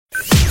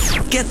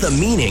get the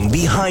meaning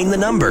behind the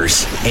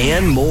numbers,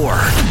 and more.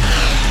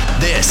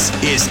 This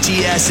is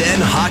TSN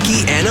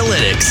Hockey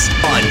Analytics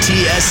on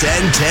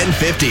TSN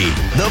 1050,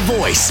 the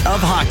voice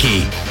of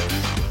hockey.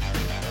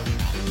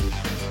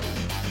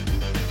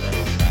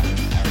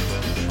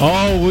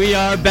 Oh, we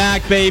are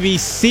back, baby.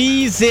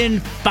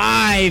 Season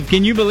 5.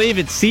 Can you believe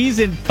it?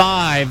 Season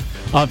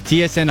 5 of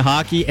TSN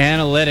Hockey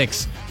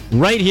Analytics.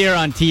 Right here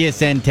on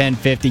TSN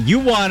 1050. You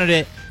wanted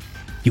it.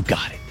 You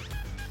got it.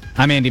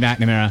 I'm Andy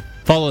McNamara.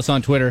 Follow us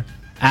on Twitter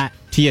at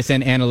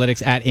TSN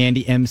Analytics, at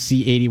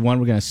AndyMC81. We're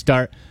going to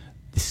start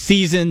the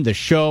season, the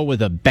show,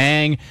 with a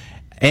bang.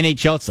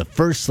 NHL, it's the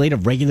first slate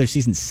of regular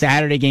season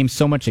Saturday games.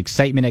 So much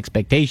excitement,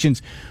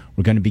 expectations.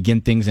 We're going to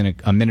begin things in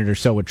a minute or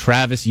so with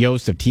Travis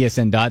Yost of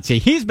TSN.ca.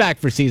 He's back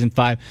for season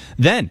 5.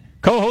 Then,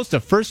 co-host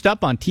of First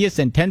Up on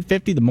TSN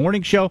 1050, the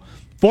morning show,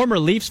 former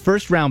Leafs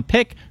first-round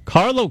pick,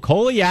 Carlo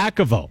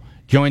Colaiacovo,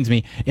 joins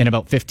me in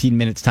about 15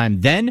 minutes' time.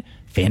 Then,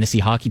 Fantasy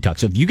Hockey Talk.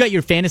 So if you got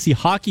your fantasy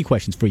hockey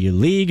questions for your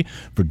league,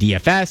 for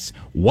DFS,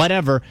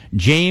 whatever,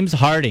 James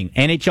Harding,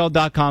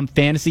 NHL.com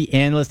fantasy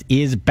analyst,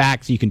 is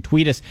back. So you can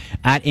tweet us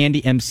at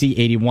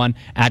AndyMC81,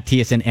 at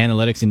TSN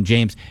Analytics, and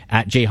James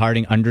at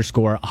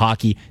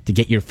JHarding_hockey to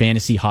get your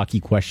fantasy hockey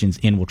questions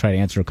in. We'll try to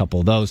answer a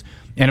couple of those.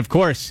 And of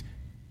course,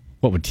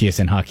 what would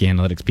TSN Hockey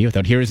Analytics be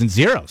without Heroes and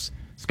Zeros?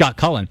 Scott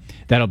Cullen.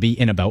 That'll be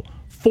in about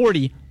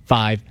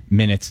 45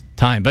 minutes'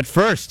 time. But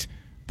first,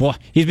 boy,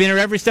 he's been here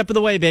every step of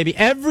the way, baby.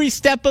 Every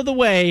step of the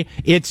way,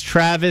 it's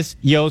Travis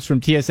Yost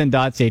from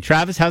TSN.ca.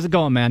 Travis, how's it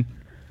going, man?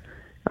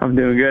 I'm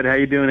doing good. How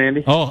you doing,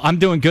 Andy? Oh, I'm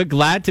doing good.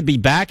 Glad to be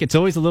back. It's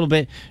always a little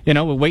bit,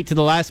 we'll wait to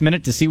the last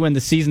minute to see when the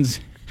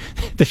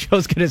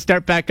show's going to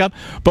start back up.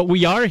 But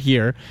we are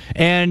here.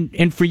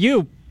 And for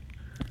you,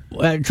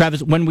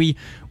 Travis, when we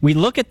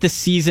look at the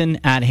season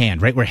at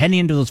hand, right, we're heading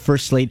into those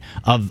first slate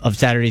of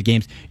Saturday's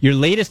games. Your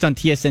latest on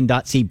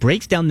TSN.ca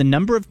breaks down the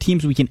number of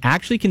teams we can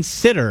actually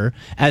consider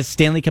as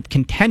Stanley Cup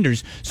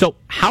contenders. So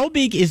how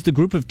big is the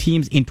group of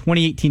teams in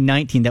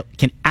 2018-19 that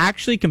can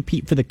actually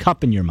compete for the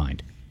Cup in your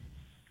mind?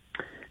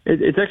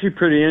 It's actually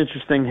pretty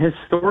interesting.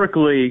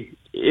 Historically,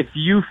 if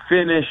you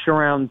finish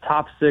around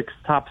top 6,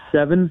 top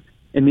 7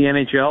 in the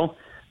NHL,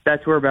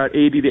 that's where about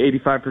 80 to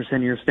 85%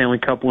 of your Stanley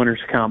Cup winners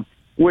come.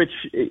 Which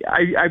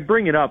I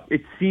bring it up.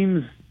 It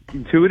seems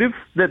intuitive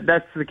that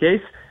that's the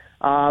case,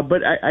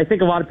 but I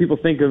think a lot of people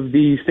think of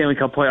the Stanley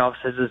Cup playoffs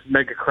as this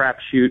mega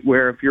crapshoot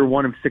where if you're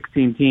one of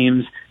 16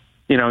 teams,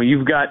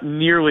 you've got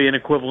nearly an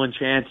equivalent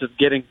chance of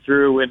getting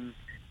through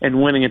and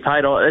winning a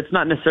title. It's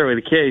not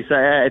necessarily the case.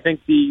 I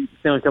think the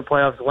Stanley Cup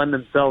playoffs lend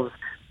themselves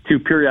to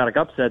periodic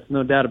upsets,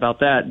 no doubt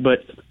about that. But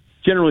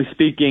generally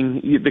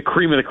speaking, the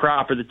cream of the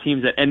crop are the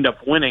teams that end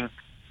up winning.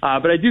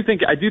 But I do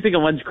think it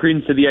lends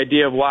credence to the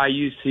idea of why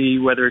you see,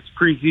 whether it's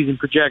preseason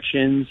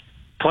projections,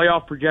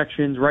 playoff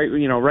projections, right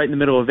in the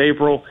middle of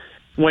April,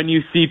 when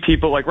you see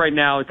people like right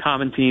now, the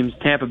common teams,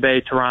 Tampa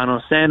Bay, Toronto,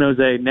 San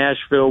Jose,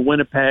 Nashville,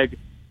 Winnipeg,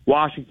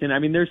 Washington. I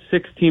mean, there's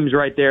 6 teams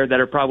right there that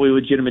are probably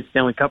legitimate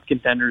Stanley Cup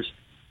contenders.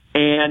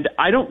 And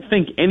I don't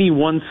think any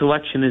one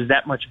selection is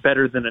that much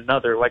better than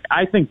another. Like,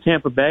 I think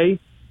Tampa Bay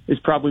is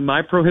probably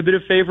my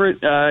prohibitive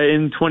favorite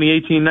in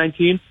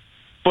 2018-19.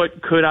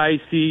 But could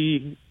I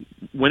see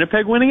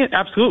Winnipeg winning it?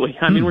 Absolutely.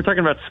 I mean, we're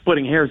talking about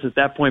splitting hairs at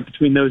that point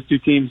between those two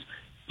teams.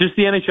 Just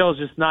the NHL is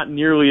just not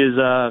nearly as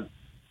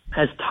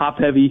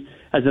top-heavy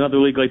as another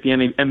league like the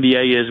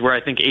NBA is, where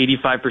I think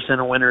 85%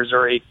 of winners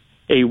are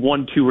a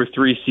 1, 2, or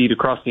 3 seed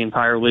across the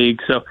entire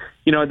league. So,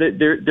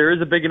 there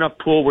is a big enough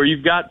pool where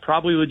you've got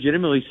probably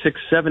legitimately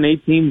 6, 7,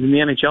 8 teams in the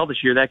NHL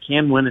this year that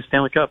can win a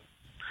Stanley Cup.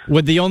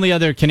 Would the only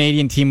other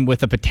Canadian team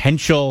with a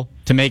potential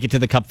to make it to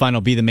the Cup final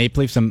be the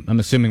Maple Leafs? I'm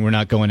assuming we're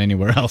not going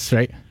anywhere else,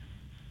 right?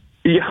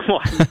 Yeah, well,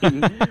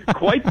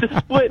 quite the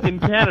split in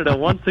Canada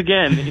once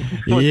again in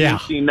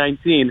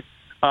 2018-19.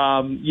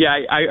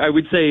 I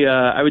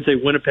would say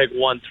Winnipeg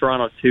 1,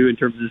 Toronto 2 in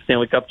terms of the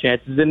Stanley Cup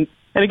chances, and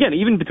again,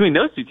 even between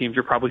those two teams,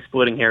 you're probably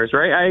splitting hairs,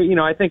 right?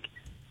 I think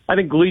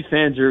Leafs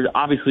fans are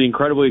obviously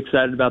incredibly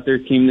excited about their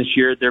team this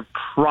year. They're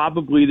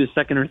probably the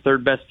second or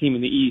third best team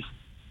in the East.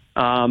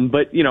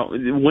 But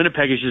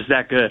Winnipeg is just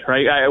that good,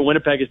 right?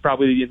 Winnipeg is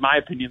probably, in my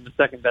opinion, the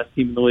second best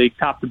team in the league,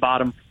 top to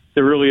bottom.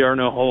 There really are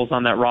no holes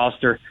on that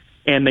roster,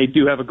 and they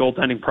do have a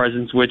goaltending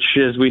presence, which,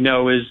 as we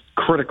know, is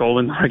critical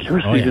in the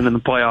regular season and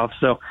the playoffs.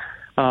 So,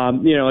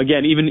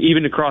 again,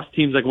 even across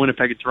teams like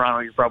Winnipeg and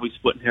Toronto, you're probably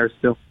splitting hairs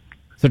still.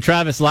 So,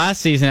 Travis,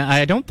 last season,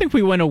 I don't think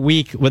we went a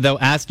week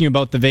without asking you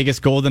about the Vegas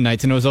Golden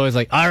Knights, and it was always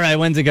like, all right,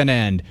 when's it going to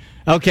end?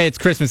 Okay, it's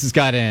Christmas, it's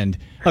got to end.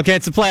 Okay,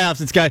 it's the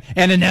playoffs,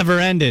 and it never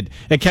ended.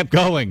 It kept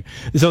going.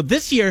 So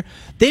this year,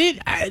 they've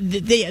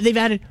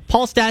added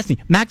Paul Stastny,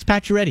 Max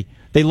Pacioretty.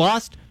 They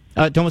lost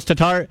Tomas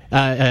Tatar,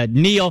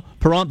 Neil,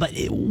 Perron, but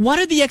what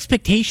are the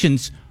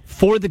expectations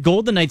for the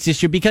Golden Knights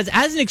this year? Because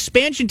as an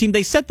expansion team,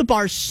 they set the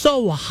bar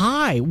so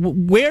high.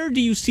 Where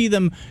do you see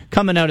them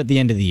coming out at the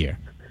end of the year?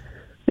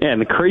 Yeah, and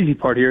the crazy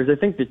part here is I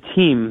think the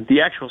team,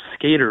 the actual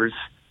skaters,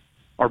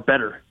 are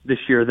better this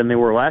year than they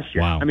were last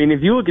year. Wow. I mean,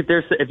 if you look at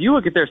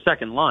their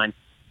second line,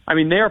 I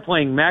mean, they are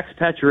playing Max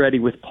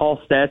Pacioretty with Paul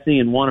Stastny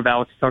and one of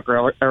Alex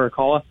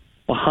Tucker-Arakawa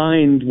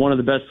behind one of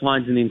the best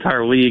lines in the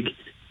entire league.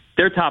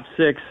 They're top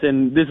 6,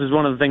 and this is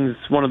one of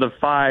the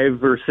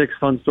 5 or 6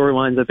 fun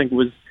storylines I think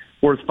was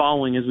worth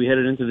following as we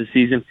headed into the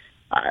season.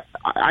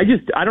 I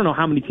don't know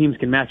how many teams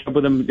can match up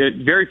with them.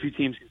 Very few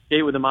teams can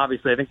skate with them.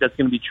 Obviously, I think that's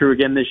going to be true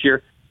again this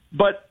year.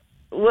 But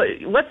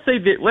let's say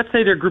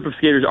their group of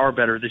skaters are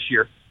better this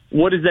year.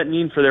 What does that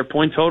mean for their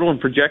point total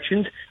and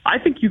projections? I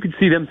think you could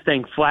see them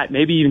staying flat,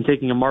 maybe even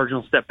taking a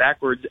marginal step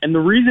backwards. And the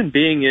reason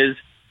being is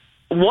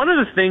one of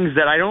the things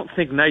that I don't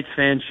think Knights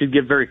fans should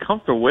get very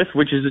comfortable with,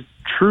 which is a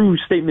true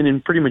statement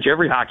in pretty much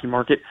every hockey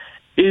market,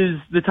 is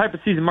the type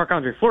of season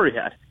Marc-Andre Fleury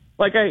had.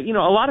 Like, a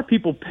lot of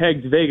people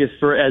pegged Vegas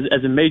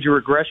as a major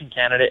regression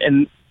candidate,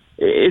 and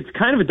it's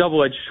kind of a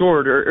double-edged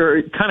sword, or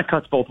it kind of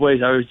cuts both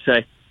ways, I would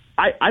say.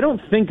 I don't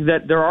think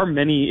that there are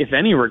many, if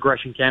any,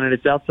 regression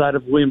candidates outside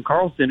of William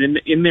Karlsson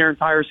in their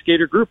entire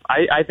skater group.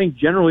 I think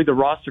generally the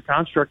roster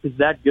construct is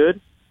that good.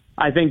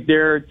 I think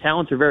their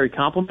talents are very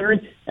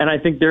complementary, and I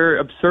think they're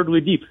absurdly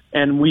deep.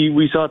 And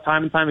we saw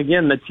time and time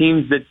again that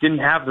teams that didn't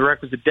have the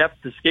requisite depth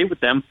to skate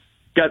with them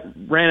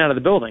ran out of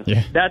the building.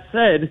 Yeah. That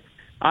said,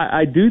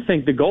 I do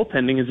think the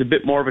goaltending is a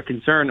bit more of a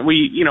concern.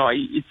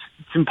 It's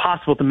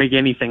impossible to make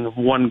anything of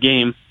one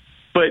game,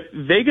 but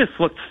Vegas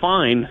looked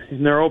fine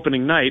in their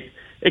opening night,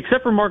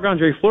 except for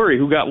Marc-Andre Fleury,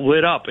 who got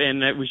lit up,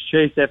 and it was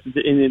chased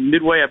in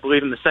midway, I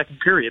believe, in the second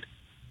period.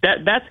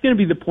 That's going to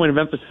be the point of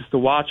emphasis to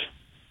watch.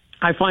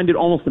 I find it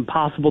almost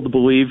impossible to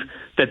believe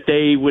that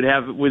they would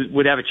have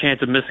a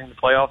chance of missing the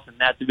playoffs in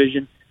that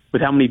division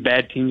with how many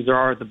bad teams there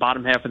are at the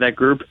bottom half of that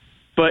group.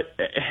 But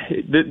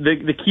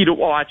the key to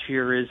watch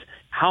here is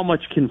how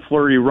much can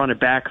Fleury run it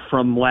back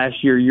from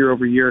last year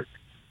over year.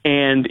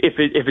 And if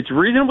it's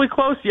reasonably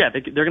close, yeah,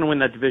 they're going to win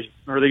that division,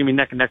 or they're going to be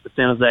neck and neck with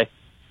San Jose.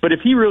 But if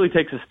he really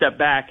takes a step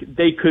back,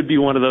 they could be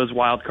one of those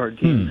wild card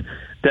teams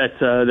that's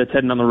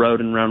heading on the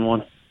road in round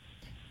 1.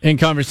 In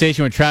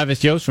conversation with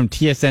Travis Yost from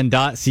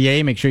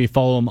TSN.ca. Make sure you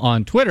follow him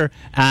on Twitter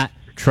at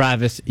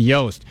Travis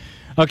Yost.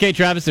 Okay,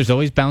 Travis, there's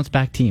always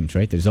bounce-back teams,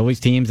 right? There's always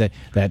teams that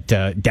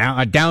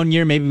a down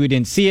year, maybe we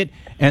didn't see it,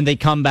 and they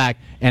come back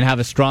and have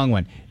a strong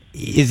one.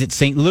 Is it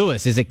St.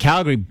 Louis? Is it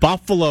Calgary?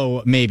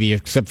 Buffalo, maybe,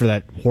 except for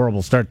that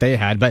horrible start they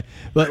had. But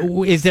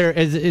is there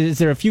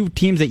a few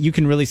teams that you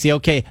can really see,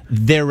 okay,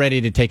 they're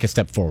ready to take a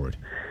step forward?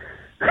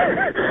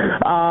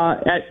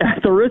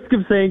 At the risk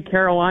of saying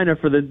Carolina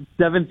for the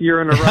 7th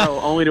year in a row,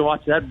 only to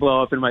watch that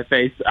blow up in my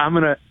face, I'm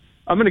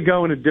gonna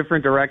go in a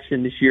different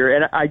direction this year.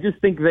 And I just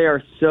think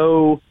there's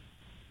so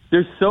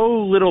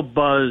little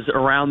buzz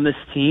around this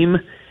team,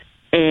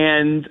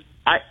 and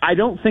I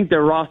don't think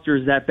their roster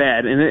is that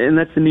bad, and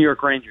that's the New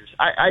York Rangers.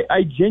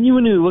 I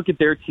genuinely look at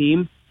their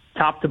team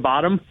top to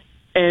bottom,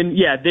 and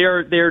yeah,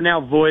 they're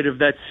now void of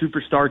that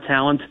superstar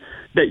talent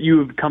that you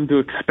have come to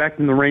expect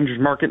in the Rangers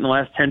market in the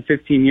last 10,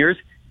 15 years.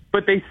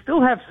 But they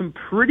still have some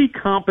pretty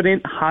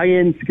competent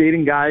high-end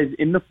skating guys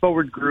in the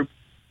forward group,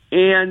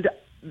 and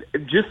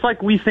just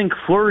like we think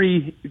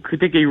Fleury could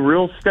take a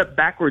real step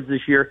backwards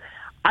this year,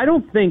 I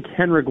don't think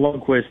Henrik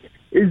Lundqvist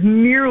is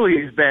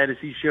nearly as bad as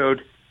he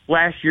showed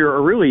last year,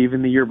 or really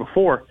even the year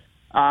before.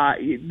 I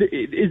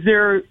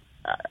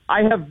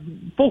have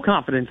full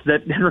confidence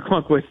that Henrik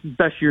Lundqvist's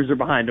best years are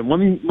behind him. Let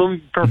me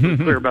be perfectly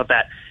clear about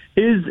that.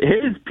 His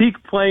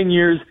peak playing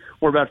years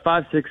were about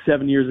 5, 6,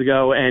 7 years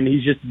ago, and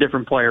he's just a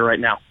different player right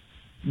now.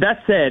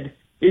 That said,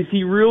 is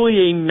he really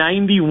a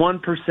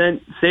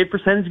 91% save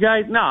percentage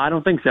guy? No, I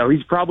don't think so.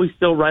 He's probably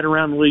still right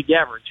around the league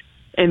average.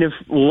 And if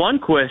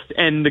Lundqvist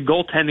and the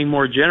goaltending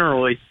more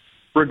generally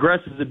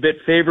regresses a bit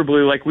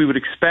favorably like we would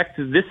expect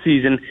this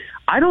season,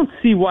 I don't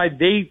see why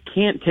they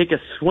can't take a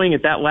swing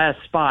at that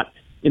last spot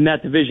in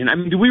that division. I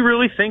mean, do we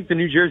really think the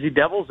New Jersey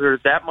Devils are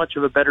that much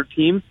of a better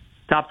team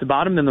top to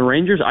bottom than the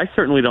Rangers? I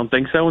certainly don't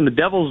think so. And the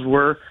Devils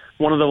were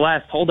one of the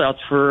last holdouts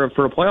for a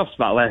playoff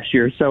spot last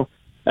year. So,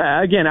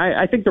 again,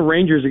 I think the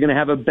Rangers are going to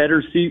have a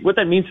better seat. What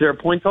that means to their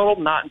point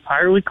total, not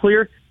entirely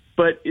clear,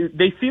 but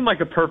they seem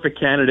like a perfect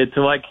candidate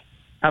to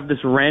have this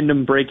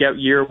random breakout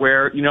year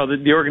where,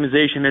 the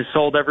organization has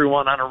sold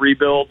everyone on a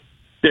rebuild.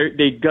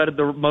 They gutted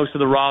most of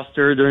the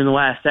roster during the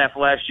last half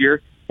of last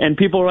year. And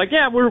people are like,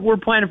 yeah, we're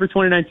planning for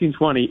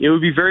 2019-20. It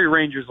would be very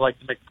Rangers-like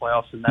to make the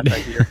playoffs in that type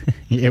of year.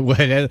 It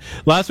would.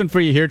 Last one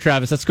for you here,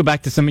 Travis. Let's go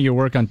back to some of your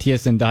work on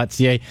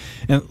TSN.ca.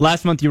 And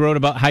last month you wrote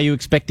about how you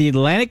expect the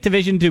Atlantic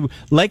Division to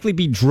likely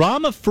be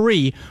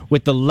drama-free,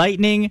 with the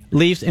Lightning,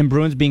 Leafs, and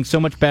Bruins being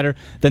so much better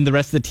than the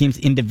rest of the teams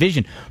in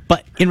division.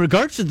 But in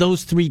regards to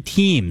those three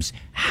teams,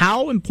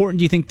 how important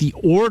do you think the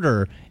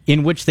order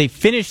in which they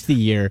finish the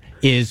year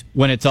is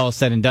when it's all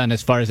said and done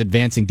as far as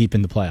advancing deep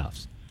in the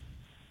playoffs?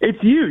 It's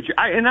huge.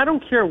 And I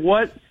don't care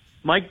what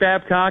Mike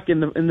Babcock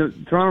and the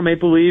Toronto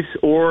Maple Leafs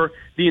or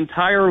the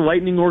entire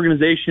Lightning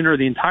organization or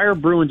the entire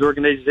Bruins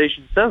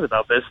organization says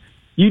about this.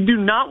 You do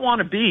not want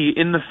to be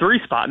in the 3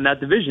 spot in that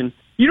division.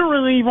 You don't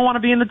really even want to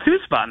be in the 2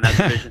 spot in that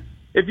division.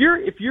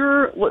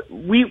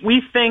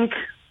 We think,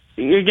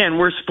 again,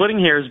 we're splitting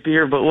hairs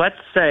here, but let's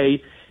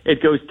say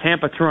it goes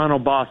Tampa, Toronto,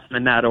 Boston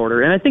in that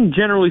order. And I think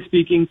generally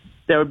speaking,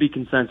 that would be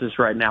consensus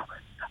right now.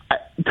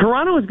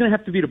 Toronto is going to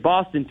have to beat a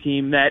Boston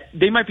team that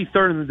they might be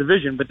third in the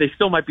division, but they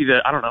still might be the,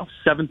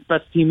 seventh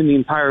best team in the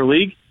entire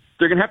league.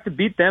 They're going to have to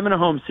beat them in a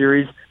home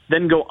series,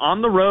 then go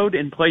on the road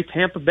and play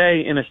Tampa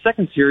Bay in a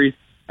second series,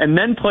 and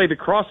then play the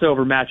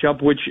crossover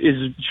matchup, which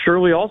is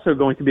surely also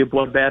going to be a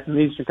bloodbath in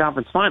the Eastern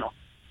Conference Final.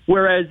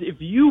 Whereas if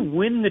you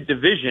win the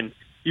division,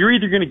 you're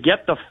either going to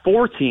get the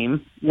 4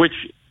 team, which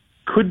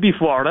could be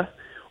Florida,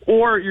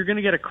 or you're going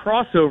to get a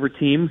crossover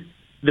team,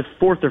 the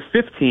 4th or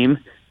 5th team,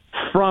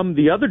 from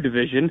the other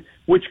division,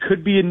 which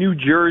could be a New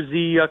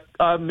Jersey,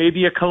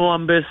 maybe a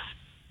Columbus,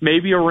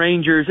 maybe a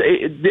Rangers.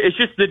 It's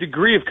just the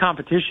degree of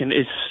competition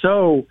is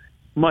so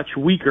much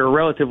weaker,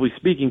 relatively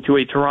speaking, to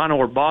a Toronto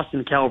or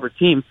Boston caliber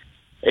team.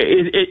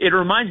 It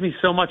reminds me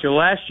so much of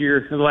last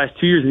year, the last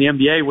 2 years in the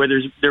NBA, where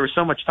there was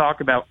so much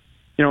talk about,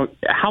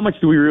 how much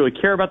do we really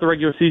care about the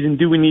regular season?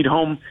 Do we need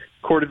home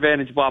court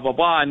advantage, blah, blah,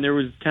 blah. And there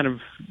was kind of,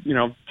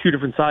 2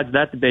 different sides of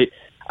that debate.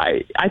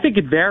 I think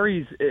it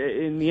varies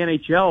in the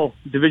NHL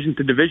division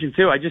to division,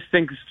 too. I just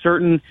think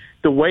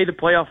the way the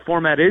playoff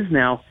format is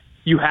now,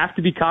 you have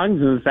to be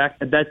cognizant of the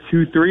fact that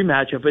 2-3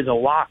 matchup is a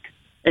lock.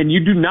 And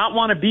you do not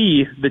want to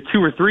be the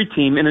 2 or 3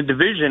 team in a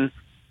division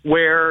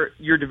where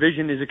your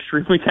division is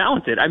extremely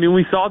talented. I mean,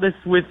 we saw this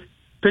with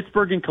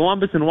Pittsburgh and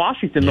Columbus and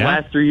Washington the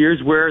last 3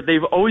 years, where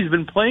they've always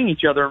been playing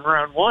each other in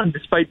round one,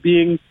 despite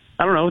being,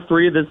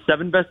 3 of the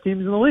 7 best teams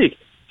in the league.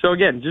 So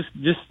again,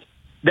 just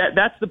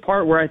that's the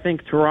part where I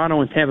think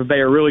Toronto and Tampa Bay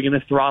are really going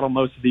to throttle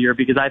most of the year,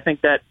 because I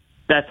think that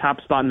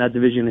top spot in that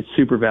division is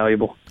super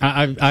valuable.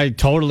 I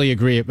totally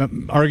agree.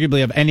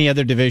 Arguably, of any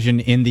other division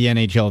in the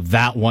NHL,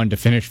 that one to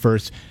finish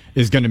first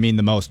is going to mean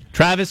the most.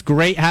 Travis,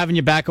 great having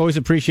you back. Always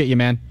appreciate you,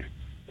 man.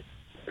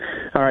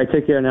 All right,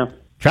 take care now.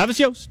 Travis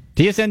Yost,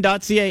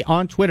 TSN.ca,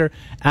 on Twitter,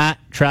 at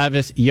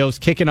Travis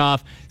Yost, kicking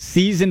off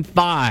Season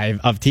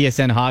 5 of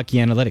TSN Hockey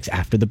Analytics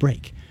after the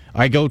break.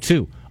 I go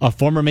to a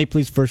former Maple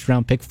Leafs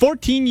first-round pick,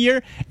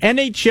 14-year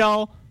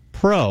NHL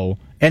pro,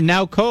 and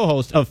now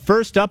co-host of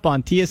First Up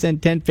on TSN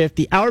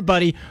 1050. Our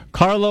buddy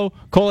Carlo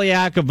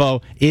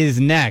Colaiacovo is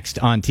next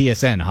on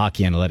TSN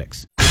Hockey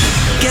Analytics.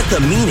 Get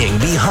the meaning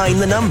behind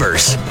the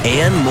numbers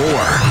and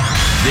more.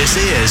 This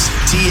is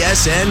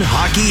TSN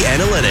Hockey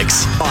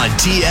Analytics on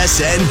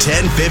TSN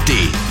 1050,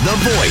 the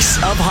voice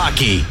of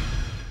hockey.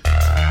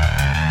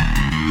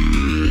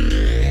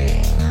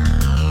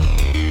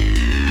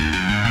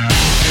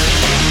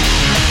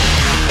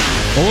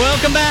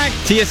 Welcome back.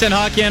 TSN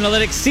Hockey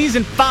Analytics,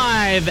 Season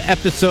 5,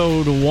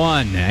 Episode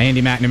 1.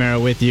 Andy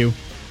McNamara with you.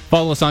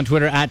 Follow us on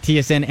Twitter at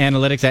TSN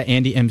Analytics, at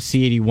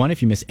AndyMC81.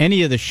 If you miss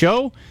any of the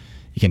show,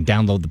 you can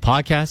download the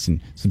podcast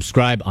and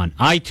subscribe on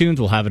iTunes.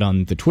 We'll have it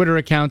on the Twitter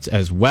accounts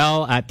as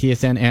well, at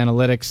TSN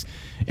Analytics,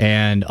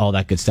 and all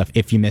that good stuff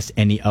if you miss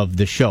any of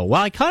the show.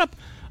 Well, I caught up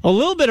a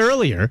little bit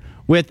earlier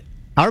with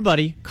our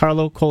buddy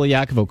Carlo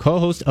Colaiacovo,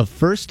 co-host of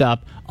First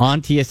Up on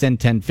TSN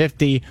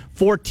 1050,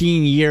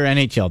 14-year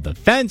NHL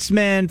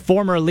defenseman,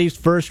 former Leafs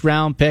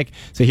first-round pick.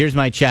 So here's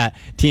my chat,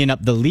 teeing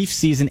up the Leafs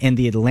season and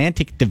the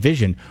Atlantic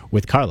Division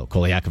with Carlo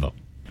Colaiacovo.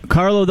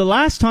 Carlo, the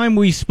last time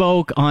we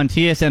spoke on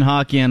TSN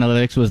Hockey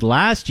Analytics was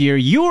last year.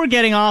 You were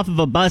getting off of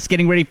a bus,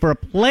 getting ready for a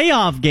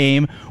playoff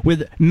game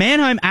with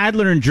Mannheim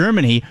Adler in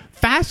Germany.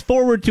 Fast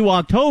forward to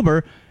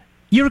October,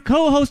 you're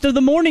co-host of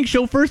the morning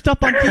show First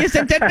Up on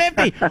TSN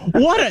 1050.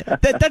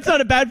 That's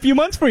not a bad few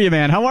months for you,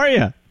 man. How are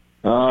you?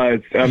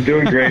 I'm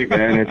doing great,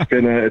 man.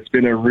 It's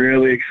been a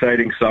really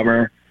exciting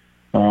summer.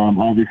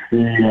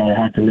 Obviously, I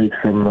had to make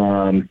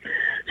some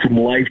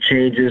life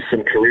changes,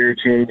 some career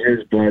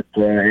changes, but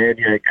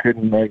Andy, I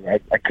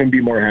couldn't be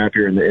more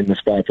happier in the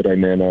spot that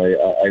I'm in.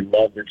 I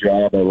love the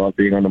job. I love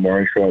being on the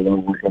morning show. I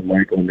love working with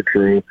Michael and the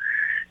crew,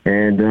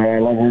 and I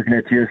love working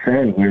at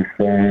TSN with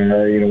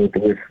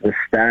the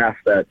staff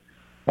that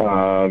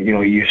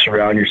you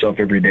surround yourself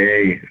every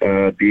day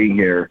being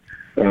here.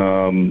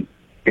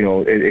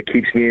 It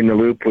keeps me in the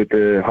loop with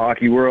the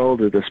hockey world,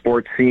 the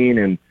sports scene,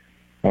 and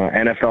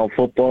NFL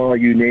football,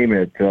 you name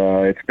it.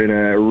 It's been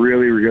a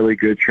really, really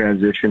good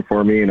transition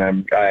for me, and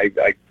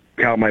I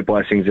count my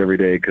blessings every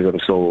day because I'm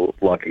so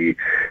lucky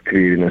to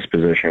be in this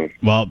position.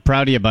 Well,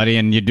 proud of you, buddy,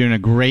 and you're doing a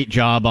great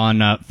job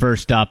on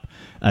First Up,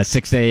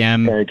 6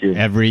 a.m. Thank you.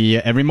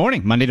 every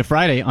morning, Monday to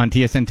Friday on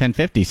TSN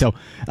 1050. So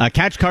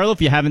catch Carlo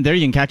if you haven't there.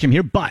 You can catch him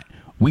here, but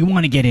we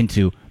want to get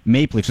into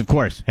Maple Leafs, of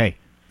course. Hey,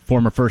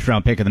 former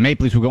first-round pick of the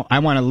Maple Leafs. I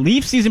want a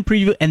Leaf season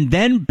preview and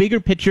then bigger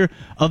picture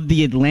of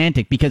the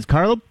Atlantic, because,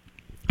 Carlo,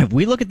 if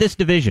we look at this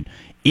division,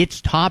 it's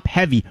top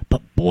heavy,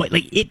 but boy,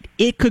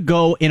 it could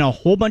go in a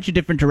whole bunch of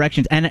different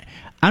directions. And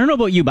I don't know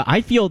about you, but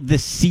I feel the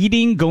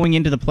seeding going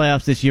into the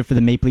playoffs this year for the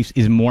Maple Leafs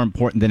is more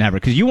important than ever,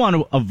 because you want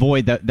to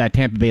avoid that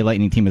Tampa Bay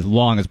Lightning team as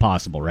long as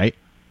possible, right?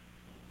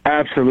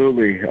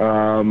 Absolutely.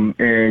 And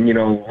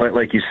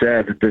like you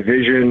said, the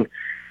division,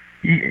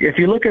 if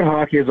you look at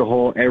hockey as a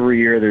whole, every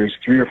year there's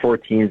 3 or 4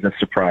 teams that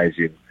surprise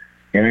you.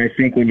 And I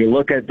think when you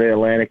look at the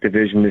Atlantic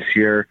Division this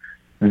year,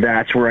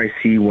 that's where I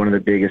see one of the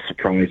biggest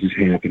surprises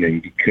happening,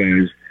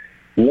 because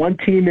one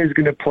team is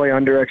going to play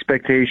under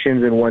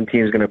expectations and one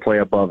team is going to play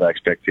above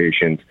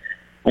expectations.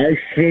 I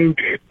think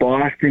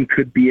Boston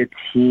could be a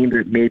team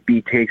that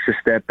maybe takes a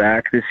step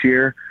back this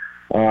year,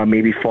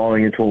 maybe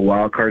falling into a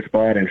wild card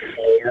spot, and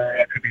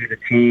Florida could be the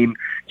team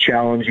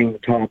challenging the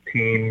top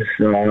teams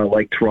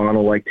like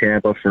Toronto, like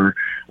Tampa for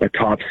a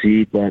top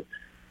seed. But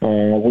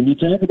when you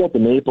talk about the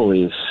Maple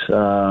Leafs,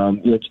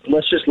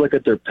 let's just look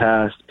at their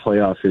past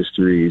playoff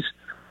histories.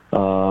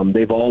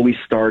 They've always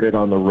started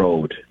on the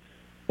road.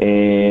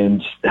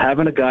 And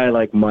having a guy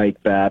like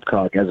Mike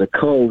Babcock as a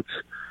coach,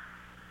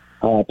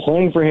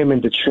 playing for him in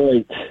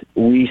Detroit,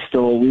 we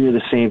were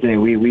the same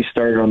thing. We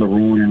started on the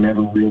road and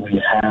never really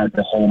had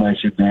the home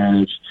ice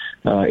advantage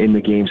in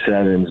the Game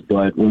 7s.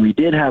 But when we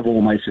did have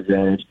home ice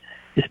advantage,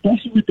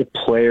 especially with the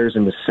players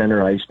and the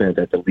center iceman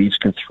that the Leafs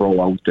can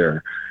throw out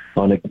there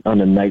on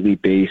a nightly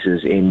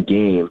basis in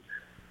game,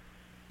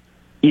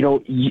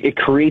 it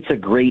creates a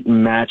great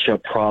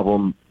matchup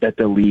problem that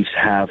the Leafs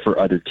have for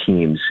other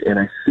teams. And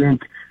I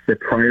think the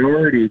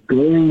priority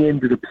going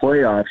into the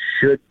playoffs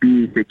should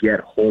be to get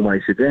home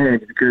ice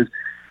advantage, because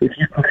if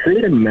you can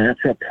create a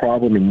matchup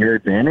problem in your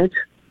advantage,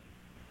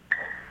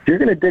 you're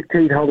going to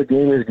dictate how the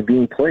game is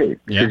being played,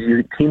 because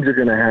your teams are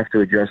going to have to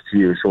adjust to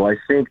you. So I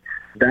think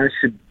that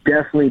should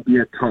definitely be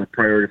a top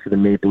priority for the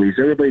Maple Leafs.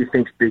 Everybody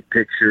thinks big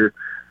picture,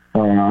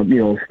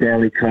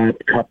 Stanley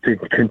Cup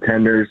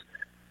contenders,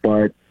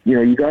 but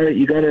you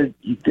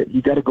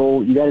gotta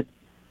go.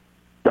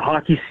 The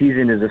hockey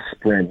season is a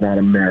sprint, not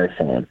a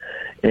marathon.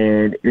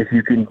 And if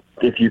you can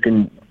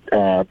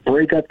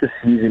break up the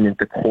season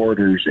into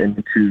quarters,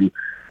 into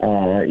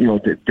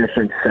the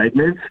different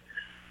segments,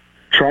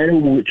 try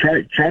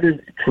to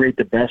create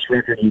the best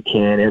record you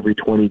can every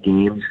 20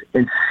 games,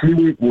 and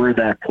see where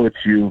that puts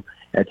you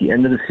at the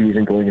end of the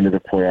season going into the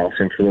playoffs.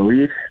 And for the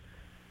Leafs,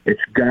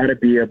 it's got to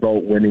be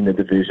about winning the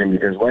division,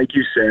 because, like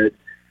you said,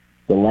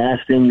 the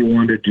last thing you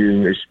want to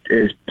do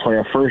is play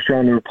a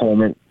first-round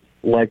opponent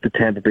like the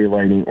Tampa Bay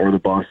Lightning or the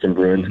Boston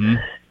Bruins,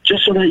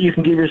 just so that you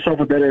can give yourself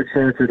a better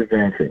chance at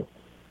advancing.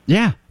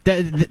 Yeah,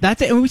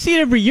 that's it. And we see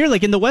it every year,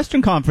 like in the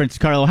Western Conference,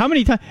 Carlo. How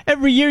many times?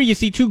 Every year you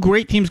see two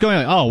great teams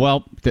going,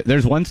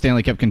 there's one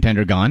Stanley Cup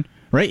contender gone,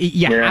 right?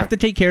 You have to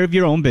take care of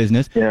your own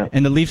business,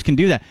 and the Leafs can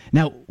do that.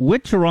 Now,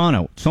 with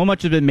Toronto, so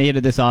much has been made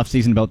of this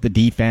offseason about the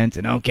defense,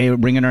 and we're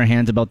wringing our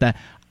hands about that.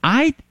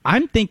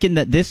 I'm thinking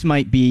that this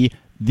might be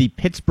the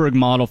Pittsburgh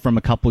model from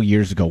a couple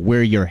years ago,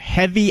 where you're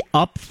heavy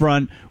up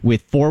front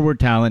with forward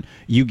talent.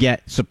 You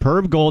get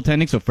superb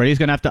goaltending, so Freddie's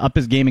going to have to up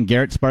his game, and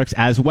Garrett Sparks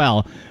as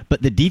well.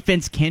 But the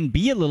defense can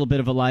be a little bit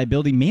of a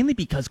liability, mainly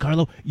because,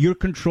 Carlo, you're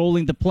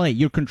controlling the play.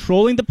 You're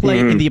controlling the play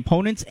in the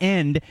opponent's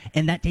end,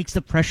 and that takes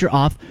the pressure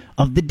off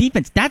of the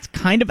defense. That's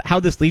kind of how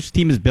this Leafs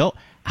team is built,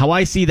 how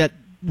I see that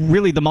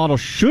really the model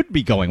should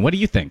be going. What do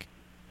you think?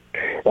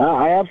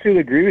 I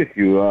absolutely agree with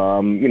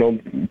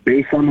you.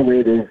 Based on the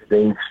way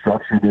they've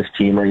structured this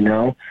team right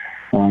now,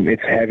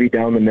 it's heavy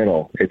down the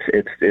middle.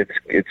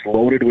 It's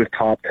loaded with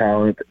top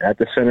talent at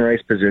the center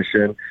ice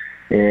position,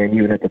 and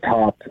even at the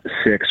top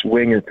six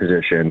winger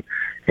position.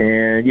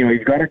 And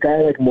you've got a guy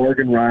like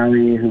Morgan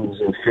Rielly,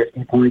 who's a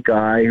 50-point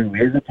guy, who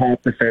is a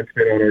top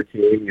defenseman on our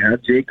team. You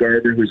have Jake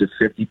Gardner, who's a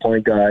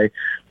 50-point guy,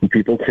 who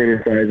people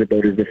criticize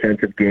about his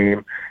defensive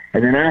game.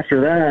 And then after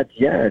that,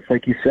 it's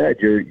like you said,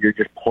 you're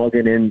just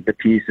plugging in the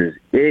pieces.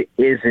 It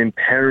is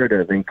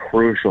imperative and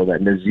crucial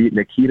that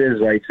Nikita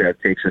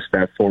Zaitsev takes a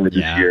step forward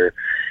this year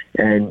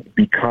and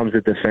becomes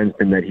the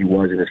defenseman that he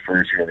was in his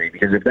first year league.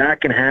 Because if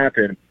that can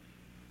happen,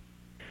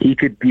 he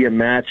could be a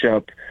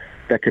matchup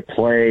that could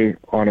play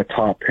on a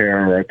top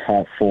pair or a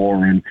top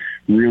four and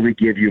really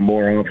give you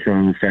more option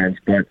on defense.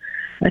 But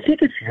I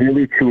think it's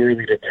really too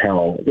early to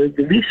tell. The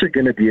Leafs are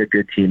going to be a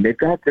good team. They've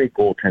got great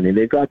goaltending.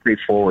 They've got great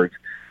forwards.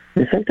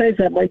 And sometimes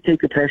that might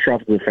take the pressure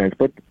off the defense.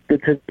 But the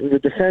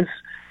defense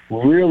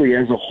really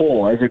as a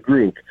whole, as a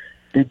group,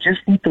 they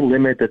just need to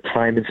limit the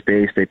time and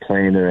space they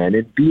play in their end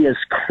and be as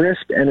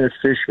crisp and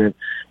efficient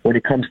when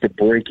it comes to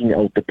breaking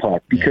out the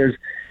puck. Because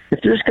if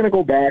they're just going to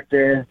go back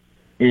there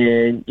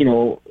and,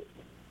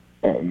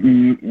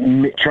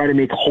 try to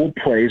make hold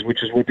plays,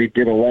 which is what they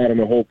did a lot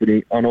on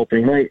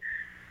opening night,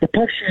 the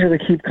puck's just going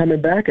to keep coming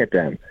back at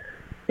them.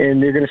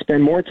 And they're going to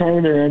spend more time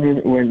in their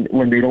end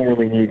when they don't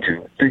really need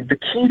to. The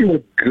key to a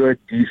good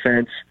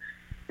defense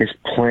is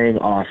playing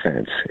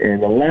offense,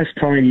 and the less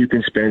time you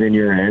can spend in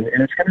your end,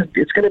 and it's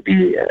going to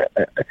be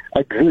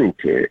a group.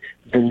 The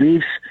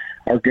Leafs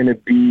are going to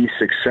be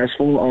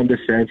successful on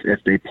defense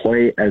if they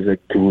play as a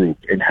group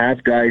and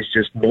have guys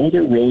just know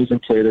their roles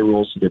and play their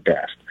roles to their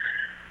best.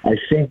 I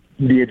think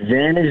the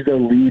advantage the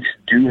Leafs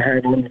do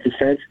have on the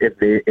defense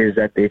is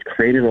that they've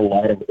created a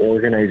lot of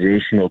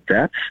organizational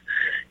depth.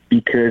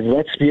 Because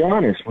let's be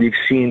honest, we've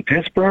seen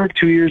Pittsburgh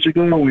 2 years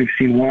ago, and we've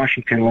seen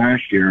Washington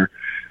last year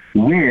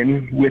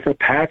win with a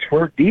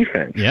patchwork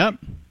defense. Yep.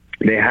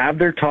 They have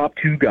their top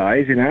two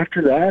guys, and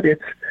after that,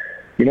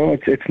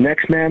 it's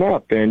next man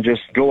up, and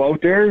just go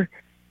out there,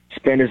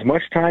 spend as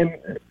less time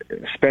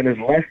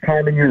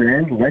in your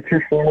end, let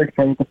your forwards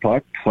play the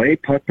puck, play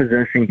puck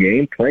possession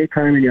game, play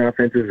time in the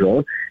offensive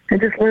zone,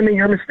 and just limit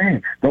your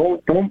mistakes.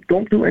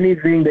 Don't do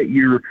anything that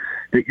you're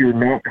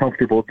not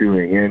comfortable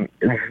doing. And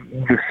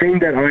the thing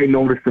that I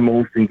noticed the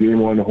most in Game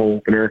 1, the home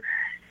opener,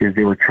 is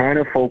they were trying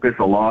to focus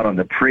a lot on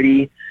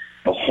the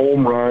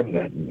home run,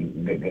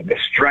 the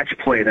stretch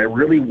play that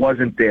really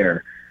wasn't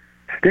there.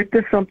 Stick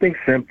to something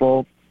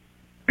simple.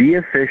 Be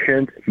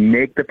efficient.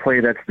 Make the play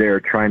that's there.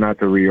 Try not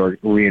to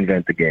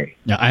reinvent the game.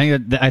 Yeah,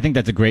 I think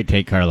that's a great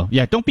take, Carlo.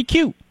 Yeah, don't be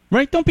cute,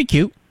 right? Don't be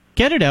cute.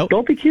 Get it out.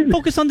 Don't be cute.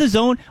 Focus on the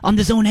zone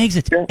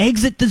exits. Yeah.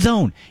 Exit the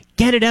zone.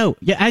 Get it out.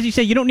 Yeah, as you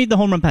say, you don't need the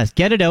home run pass.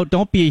 Get it out.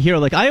 Don't be a hero.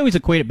 Like I always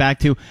equate it back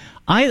to,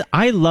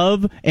 I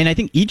love, and I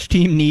think each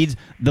team needs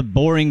the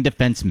boring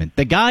defenseman,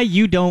 the guy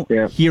you don't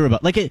hear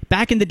about. Like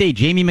back in the day,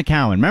 Jamie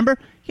McCowan. Remember?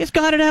 He just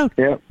got it out.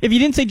 Yeah. If you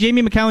didn't say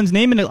Jamie McCowan's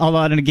name a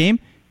lot in a game,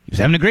 he was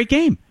having a great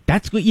game.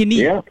 That's what you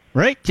need,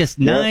 right? Just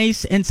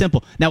nice and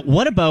simple. Now,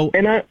 what about...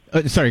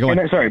 sorry, go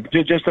on. Sorry,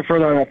 just to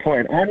further on that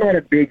point, I'm not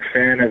a big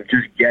fan of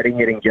just getting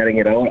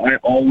it out. I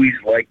always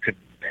like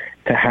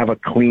to have a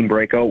clean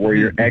breakout where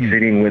you're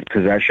exiting with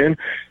possession.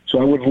 So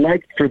I would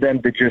like for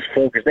them to just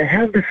focus. They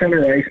have the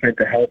center iceman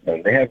to help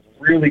them. They have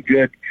really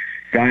good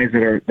guys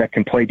that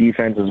can play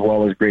defense as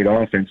well as great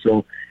offense.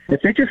 So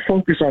if they just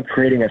focus on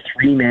creating a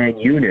three-man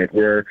unit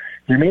where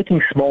they're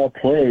making small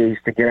plays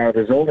to get out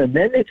of the zone, and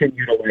then they can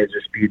utilize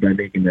their speed by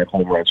making that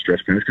home run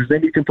stretch pass, because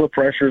then you can put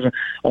pressures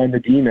on the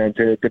D-man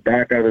to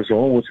back out of the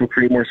zone, which will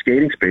create more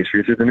skating space for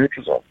you through the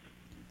neutral zone.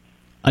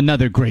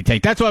 Another great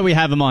take. That's why we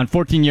have him on,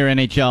 14-year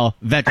NHL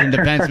veteran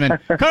defenseman,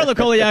 Carlo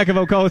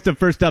Koliakovo, co-host of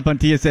First Up on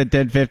TSN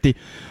 1050.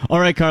 All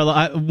right,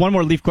 Carlo, one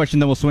more Leaf question,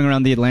 then we'll swing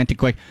around the Atlantic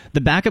quick.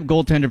 The backup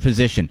goaltender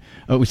position.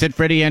 We said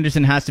Freddie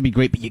Anderson has to be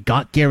great, but you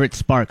got Garrett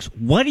Sparks.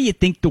 What do you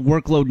think the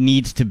workload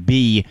needs to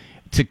be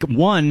to,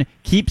 one,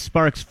 keep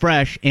Sparks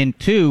fresh, and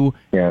two,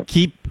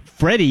 keep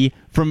Freddie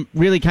from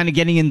really kind of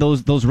getting in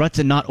those ruts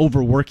and not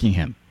overworking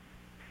him?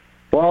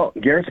 Well,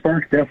 Garrett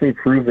Sparks definitely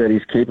proved that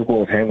he's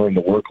capable of handling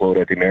the workload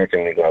at the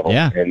American League level.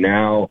 Yeah. And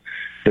now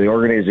the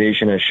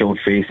organization has showed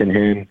faith in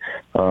him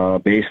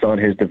based on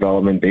his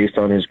development, based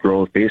on his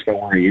growth, based on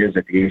where he is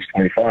at the age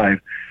 25.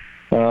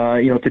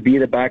 To be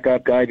the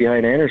backup guy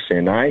behind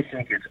Anderson. I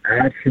think it's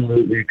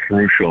absolutely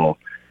crucial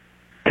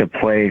to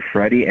play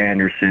Freddie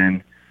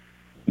Anderson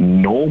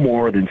no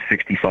more than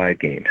 65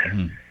 games.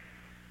 Mm-hmm.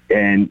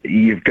 And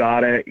you've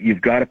got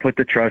to put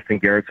the trust in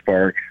Garrett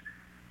Sparks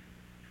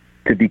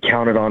to be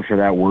counted on for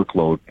that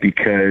workload,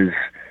 because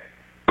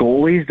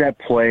goalies that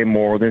play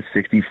more than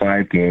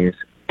 65 games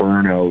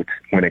burn out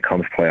when it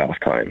comes playoff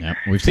time. Yeah,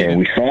 we've seen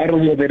we saw it a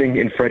little bit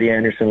in Freddie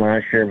Anderson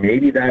last year.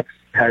 Maybe that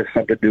has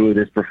something to do with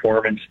his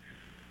performance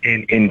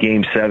in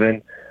Game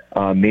 7.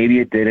 Maybe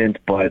it didn't,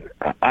 but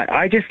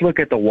I just look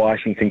at the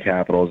Washington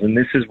Capitals, and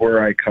this is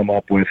where I come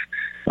up with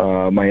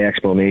my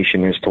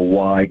explanation as to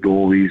why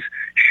goalies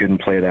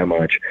shouldn't play that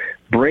much.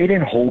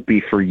 Braden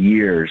Holtby for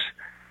years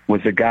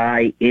was a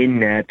guy in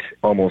net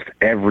almost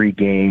every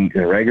game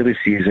in the regular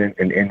season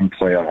and in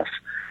playoffs.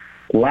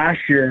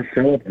 Last year,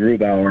 Philip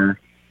Grubauer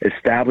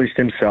established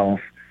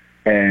himself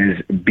as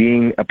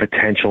being a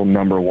potential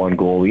number one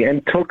goalie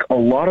and took a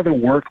lot of the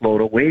workload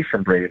away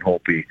from Braden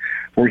Holtby,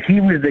 where he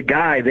was the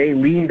guy they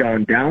leaned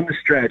on down the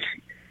stretch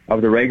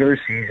of the regular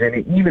season,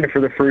 and even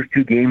for the first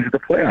two games of the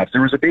playoffs.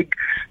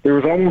 There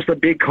was almost a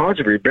big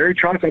controversy. Barry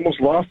Trotz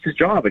almost lost his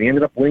job, and he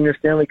ended up winning the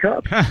Stanley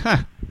Cup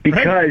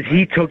because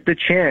he took the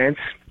chance.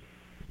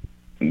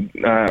 He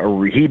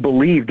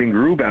believed in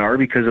Grubauer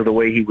because of the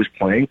way he was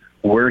playing,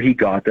 where he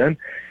got them.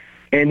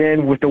 And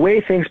then with the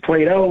way things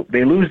played out,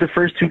 they lose the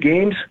first two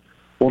games.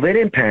 Well, they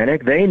didn't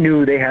panic. They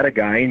knew they had a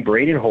guy in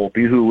Braden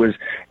Holtby who was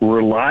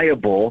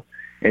reliable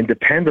and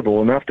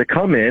dependable enough to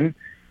come in.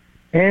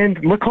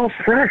 And look how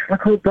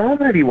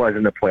dominant he was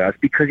in the playoffs,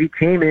 because he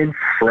came in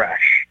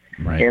fresh.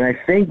 Right. And I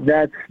think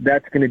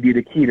that's going to be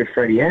the key to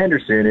Freddie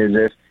Anderson, is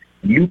if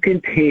you can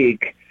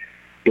take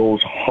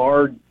those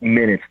hard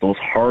minutes, those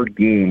hard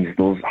games,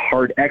 those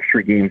hard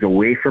extra games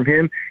away from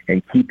him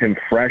and keep him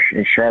fresh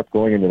and sharp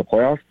going into the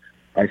playoffs,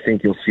 I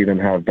think you'll see them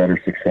have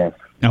better success.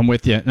 I'm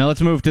with you. Now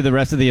let's move to the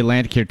rest of the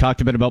Atlantic here.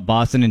 Talked a bit about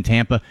Boston and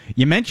Tampa.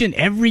 You mentioned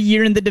every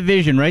year in the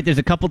division, right? There's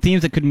a couple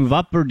teams that could move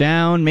up or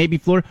down, maybe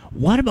Florida.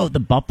 What about the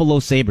Buffalo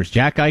Sabres?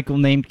 Jack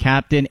Eichel named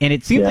captain, and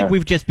it seems like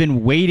we've just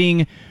been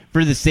waiting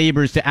for the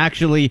Sabres to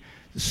actually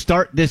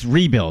start this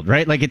rebuild,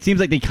 right? Like it seems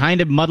like they kind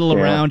of muddle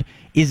around.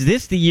 Is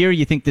this the year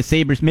you think the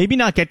Sabres maybe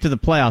not get to the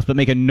playoffs, but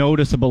make a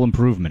noticeable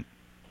improvement?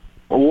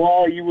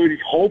 Well, you would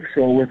hope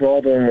so with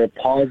all the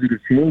positive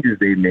changes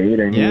they made.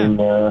 I mean,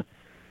 the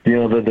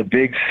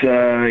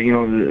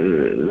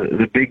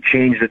big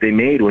change that they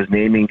made was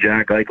naming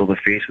Jack Eichel the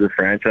face of the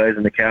franchise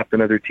and the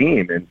captain of their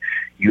team. And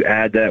you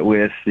add that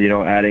with,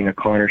 adding a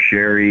Connor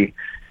Sherry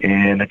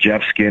and a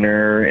Jeff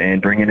Skinner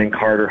and bringing in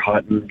Carter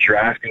Hutton,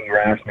 drafting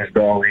Rasmus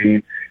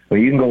Dahlin. Well,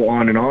 you can go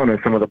on and on a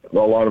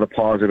lot of the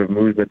positive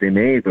moves that they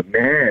made, but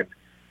man,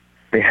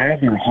 they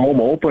had their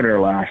home opener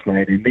last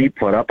night and they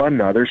put up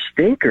another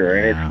stinker.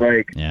 And it's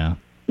like,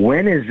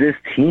 when is this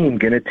team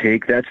going to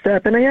take that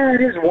step? And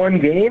it is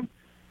one game,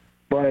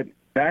 but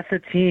that's a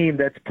team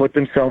that's put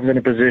themselves in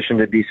a position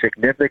to be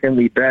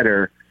significantly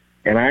better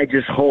And I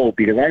just hope,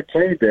 because I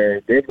played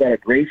there, they've got a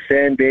great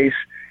fan base.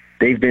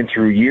 They've been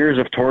through years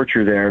of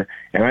torture there,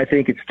 and I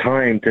think it's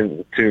time for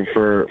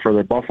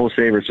the Buffalo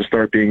Sabres to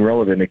start being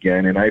relevant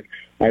again. And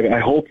I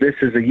hope this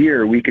is a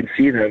year we can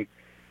see them,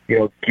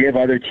 give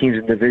other teams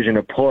in the division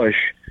a push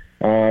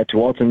to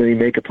ultimately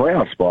make a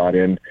playoff spot.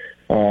 And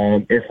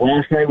if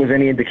last night was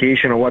any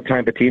indication of what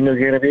type of team is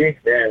going to be,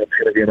 it's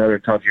going to be another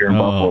tough year in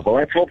Buffalo. But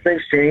let's hope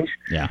things change.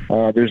 Yeah.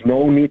 There's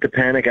no need to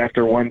panic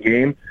after one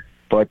game.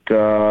 But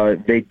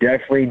they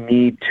definitely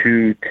need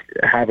to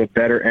have a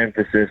better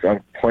emphasis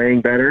on playing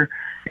better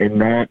and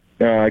not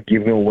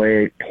giving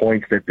away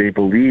points that they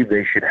believe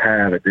they should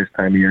have at this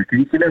time of year, because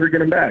you can never get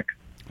them back.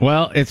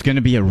 Well, it's going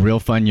to be a real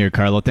fun year,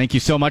 Carlo. Thank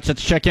you so much.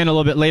 Let's check in a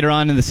little bit later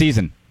on in the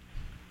season.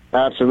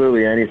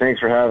 Absolutely, Andy.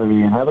 Thanks for having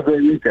me, and have a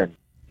great weekend.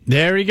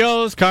 There he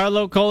goes,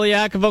 Carlo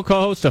Koliakovo,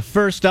 co-host of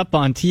First Up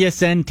on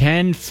TSN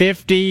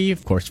 1050.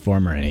 Of course,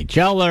 former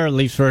NHLer,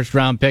 Leafs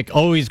first-round pick.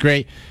 Always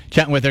great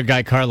chatting with our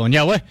guy, Carlo. And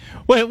yeah, what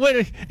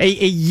a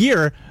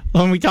year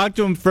when we talked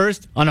to him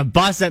first on a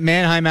bus at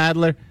Mannheim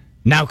Adler,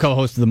 now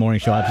co-host of the morning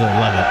show. Absolutely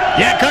love it.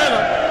 Yeah, Carlo,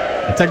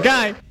 that's our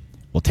guy.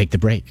 We'll take the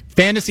break.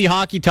 Fantasy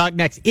hockey talk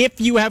next.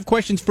 If you have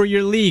questions for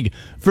your league,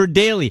 for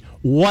daily,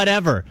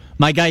 whatever,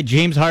 my guy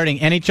James Harding,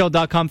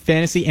 NHL.com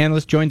fantasy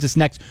analyst, joins us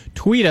next.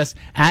 Tweet us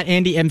at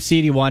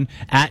AndyMC81,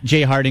 at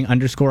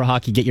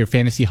JHarding_hockey. Get your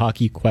fantasy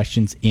hockey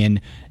questions in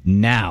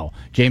now.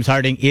 James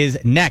Harding is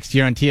next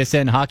here on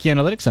TSN Hockey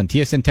Analytics on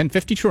TSN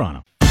 1050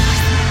 Toronto.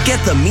 Get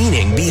the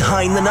meaning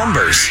behind the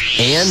numbers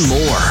and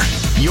more.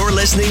 You're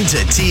listening to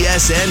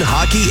TSN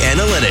Hockey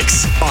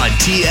Analytics on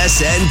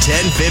TSN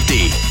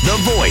 1050, the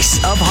voice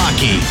of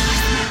hockey.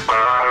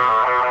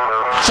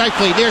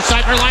 Shifley near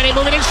side for Laine,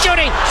 moving and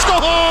shooting.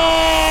 Scores!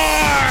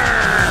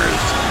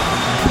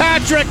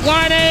 Patrick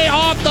Laine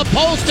off the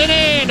post and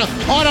in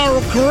on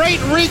a great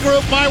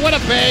regroup by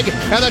Winnipeg,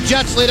 and the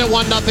Jets lead at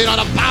 1-0 on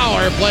a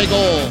power play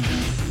goal.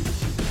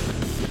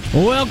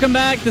 Welcome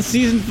back to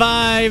Season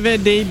 5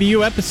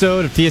 debut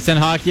episode of TSN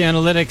Hockey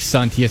Analytics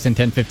on TSN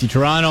 1050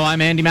 Toronto. I'm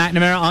Andy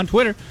McNamara on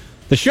Twitter.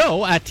 The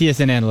show at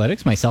TSN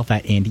Analytics, myself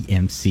at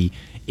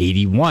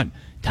AndyMC81.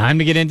 Time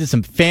to get into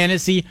some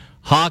fantasy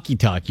hockey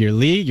talk. Your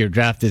league, your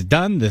draft is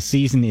done. The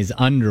season is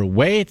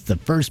underway. It's the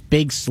first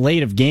big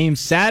slate of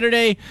games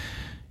Saturday.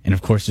 And,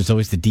 of course, there's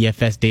always the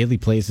DFS daily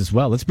plays as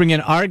well. Let's bring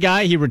in our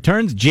guy. He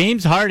returns,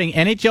 James Harding,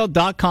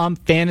 NHL.com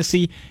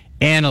fantasy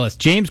analyst.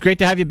 James, great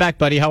to have you back,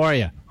 buddy. How are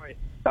you?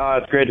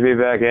 It's great to be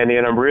back, Andy,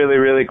 and I'm really,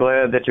 really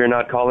glad that you're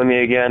not calling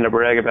me again to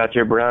brag about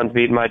your Browns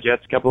beating my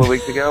Jets a couple of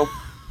weeks ago.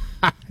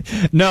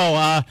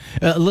 No,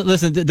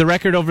 listen, the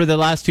record over the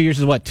last 2 years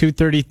is what,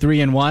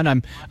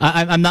 233-1.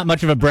 I'm not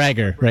much of a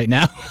bragger right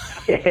now.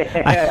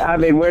 I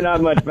mean, we're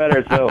not much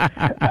better, so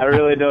I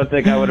really don't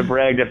think I would have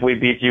bragged if we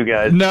beat you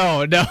guys.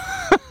 No.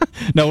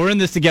 No, we're in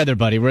this together,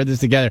 buddy. We're in this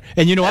together.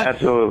 And you know what?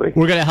 Absolutely.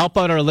 We're going to help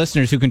out our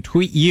listeners who can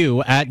tweet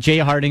you at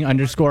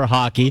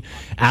jharding_hockey,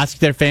 ask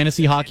their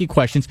fantasy hockey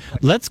questions.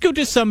 Let's go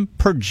to some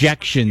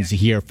projections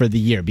here for the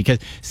year, because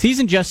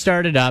season just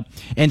started up,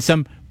 and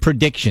some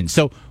predictions.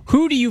 So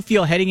who do you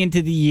feel heading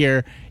into the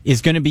year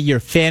is going to be your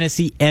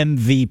fantasy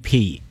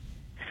MVP?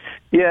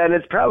 Yeah, and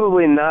it's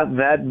probably not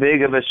that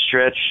big of a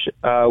stretch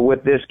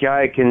with this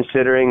guy,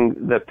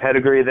 considering the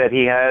pedigree that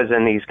he has,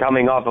 and he's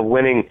coming off of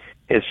winning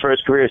his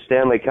first career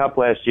Stanley Cup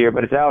last year,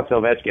 but it's Alex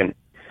Ovechkin.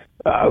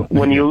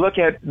 When you look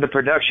at the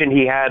production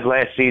he had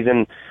last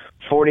season,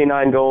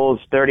 49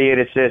 goals, 38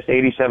 assists,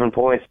 87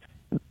 points,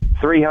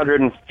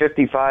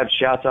 355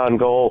 shots on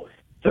goal,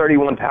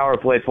 31 power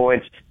play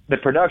points. The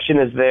production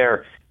is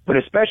there, but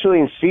especially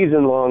in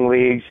season-long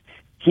leagues,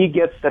 he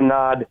gets the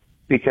nod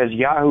because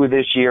Yahoo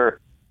this year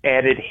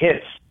added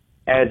hits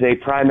as a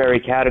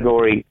primary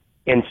category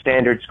in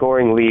standard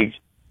scoring leagues.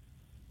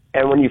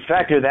 And when you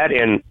factor that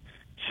in,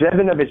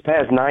 7 of his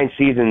past 9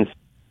 seasons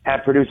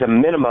have produced a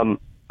minimum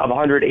of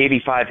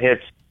 185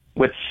 hits,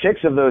 with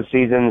 6 of those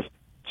seasons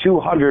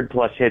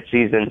 200-plus hit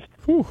seasons.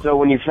 Whew. So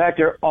when you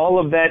factor all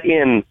of that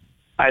in,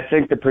 I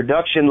think the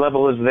production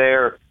level is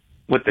there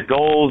with the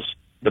goals,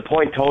 the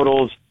point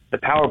totals, the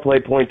power play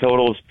point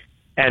totals,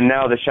 and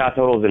now the shot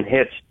totals and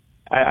hits.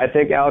 I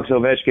think Alex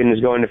Ovechkin is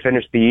going to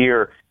finish the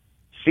year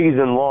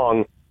season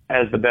long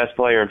as the best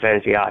player in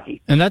fantasy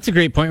hockey. And that's a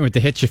great point with the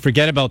hits. You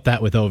forget about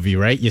that with Ovi,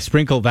 right? You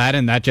sprinkle that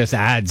in, that just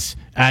adds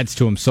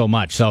to him so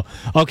much. So,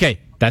 okay,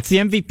 that's the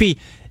MVP.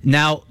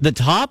 Now, the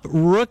top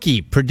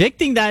rookie,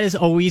 predicting that is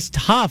always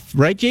tough,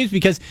 right, James?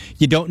 Because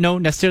you don't know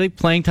necessarily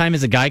playing time.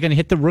 Is a guy going to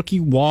hit the rookie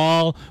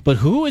wall? But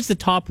who is the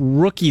top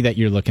rookie that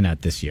you're looking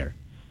at this year?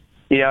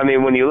 Yeah, I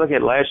mean, when you look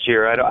at last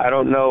year, I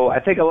don't know. I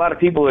think a lot of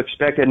people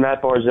expected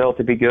Matt Barzal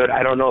to be good.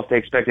 I don't know if they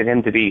expected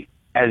him to be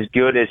as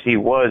good as he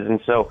was.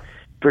 And so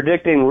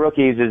predicting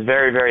rookies is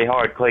very, very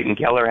hard. Clayton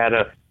Keller had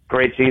a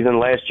great season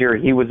last year.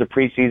 He was a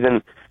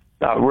preseason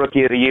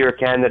Rookie of the Year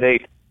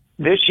candidate.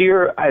 This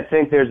year, I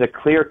think there's a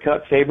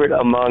clear-cut favorite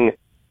among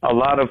a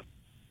lot of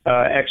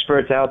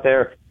experts out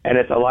there, and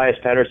it's Elias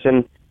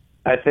Pettersson.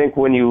 I think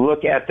when you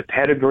look at the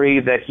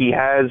pedigree that he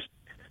has,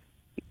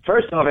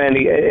 first off,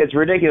 Andy, it's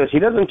ridiculous. He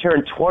doesn't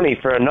turn 20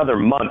 for another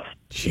month.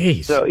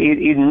 Jeez. So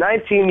he's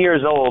 19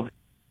 years old.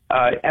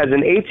 As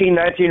an 18,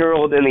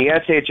 19-year-old in the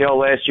SHL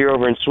last year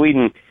over in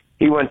Sweden,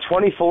 he went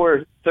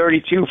 24-32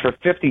 for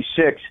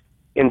 56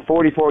 in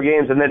 44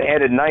 games and then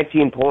added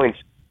 19 points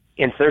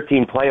in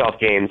 13 playoff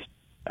games.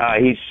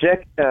 He's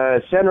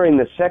centering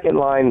the second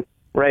line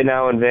right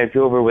now in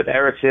Vancouver with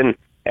Eriksson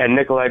and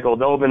Nikolai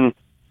Goldobin,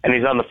 and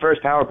he's on the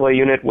first power play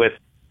unit with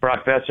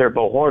Brock Besser,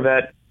 Bo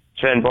Horvat,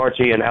 Sven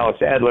Barchi, and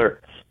Alex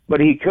Adler. But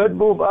he could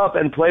move up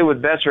and play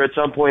with Besser at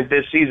some point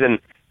this season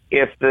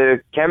if the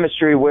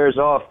chemistry wears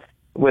off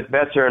with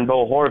Besser and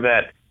Bo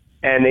Horvat,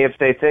 and if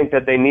they think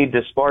that they need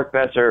to spark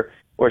Besser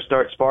or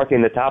start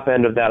sparking the top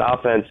end of that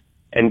offense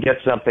and get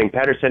something.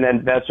 Pettersson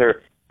and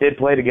Besser did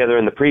play together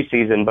in the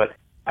preseason, but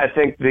I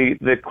think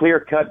the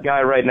clear-cut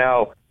guy right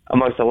now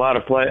amongst a lot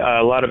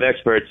of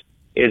experts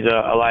is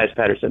Elias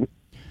Pettersson.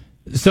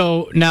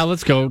 So now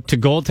let's go to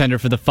goaltender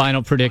for the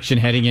final prediction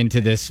heading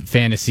into this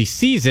fantasy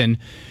season.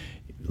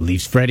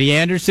 Leafs Freddie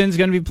Andersen's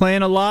going to be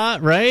playing a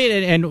lot, right?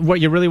 And what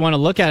you really want to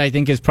look at, I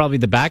think, is probably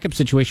the backup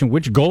situation.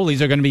 Which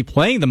goalies are going to be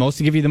playing the most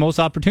to give you the most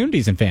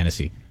opportunities in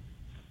fantasy?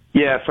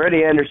 Yeah,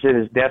 Freddie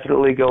Andersen is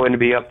definitely going to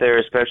be up there,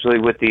 especially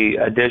with the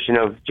addition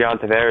of John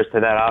Tavares to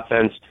that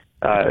offense.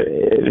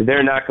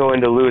 They're not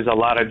going to lose a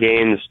lot of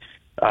games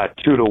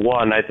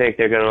 2-1. I think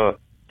they're going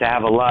to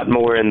have a lot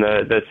more in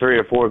the 3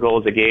 or 4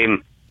 goals a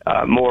game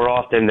more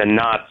often than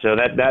not. So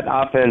that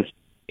offense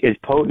is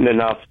potent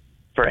enough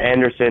for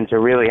Andersen to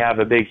really have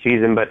a big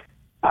season. But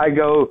I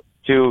go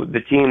to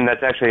the team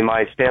that's actually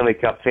my Stanley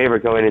Cup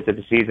favorite going into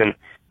the season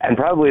and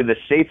probably the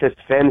safest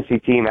fantasy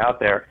team out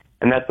there,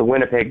 and that's the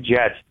Winnipeg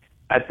Jets.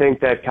 I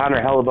think that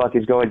Connor Hellebuyck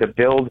is going to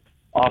build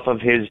off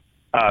of his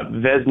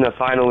Vezina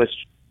finalist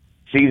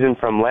season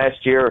from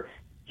last year.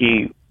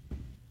 He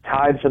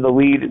tied for the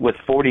lead with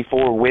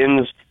 44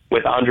 wins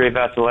with Andrei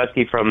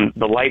Vasilevsky from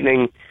the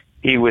Lightning.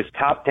 He was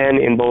top 10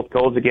 in both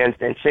goals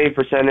against and save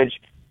percentage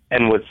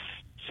and was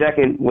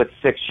second with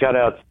 6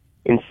 shutouts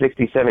in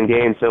 67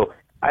 games. So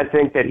I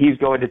think that he's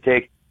going to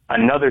take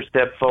another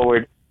step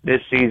forward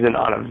this season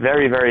on a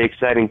very, very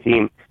exciting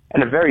team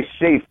and a very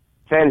safe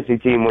fantasy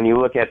team when you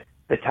look at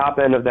the top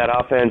end of that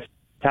offense,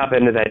 top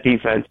end of that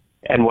defense,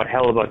 and what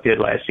Hellebuyck did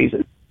last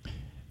season.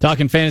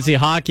 Talking fantasy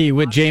hockey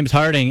with James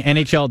Harding,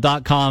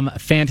 NHL.com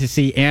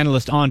fantasy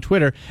analyst on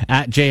Twitter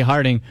at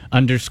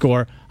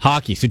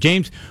 @jharding_hockey. So,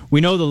 James, we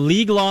know the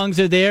league longs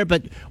are there,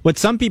 but what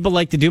some people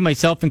like to do,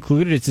 myself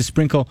included, is to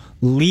sprinkle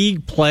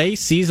league play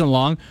season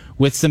long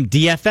with some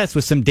DFS,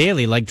 with some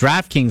daily, like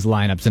DraftKings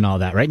lineups and all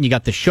that, right? And you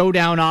got the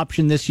showdown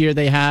option this year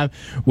they have,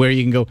 where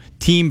you can go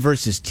team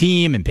versus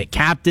team and pick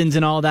captains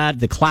and all that.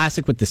 The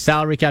classic with the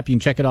salary cap, you can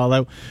check it all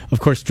out.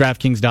 Of course,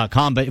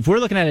 DraftKings.com. But if we're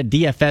looking at a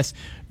DFS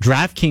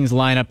DraftKings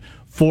lineup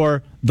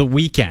for the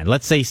weekend,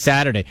 let's say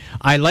Saturday,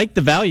 I like the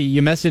value.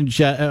 You mentioned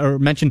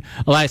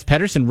Elias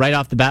Pettersson right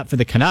off the bat for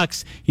the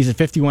Canucks. He's a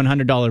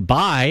 $5,100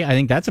 buy. I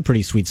think that's a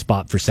pretty sweet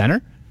spot for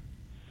center.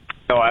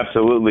 Oh,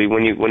 absolutely.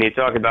 When you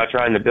talk about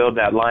trying to build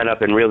that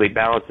lineup and really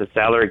balance the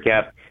salary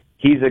cap,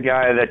 he's a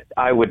guy that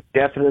I would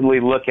definitely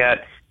look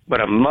at,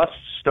 but a must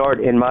start,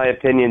 in my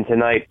opinion,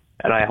 tonight.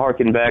 And I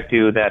harken back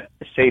to that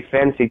safe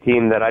fantasy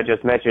team that I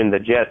just mentioned, the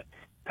Jets,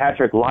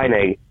 Patrick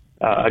Laine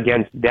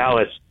against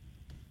Dallas.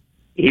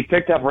 He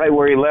picked up right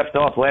where he left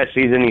off last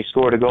season. He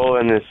scored a goal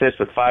and an assist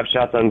with 5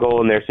 shots on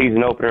goal in their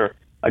season opener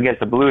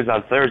against the Blues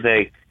on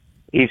Thursday.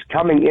 He's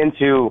coming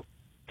into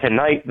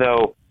tonight,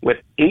 though, with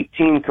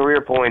 18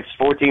 career points,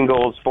 14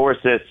 goals, 4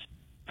 assists,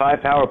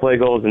 5 power play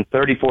goals, and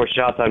 34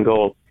 shots on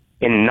goal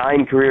in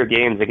 9 career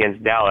games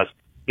against Dallas.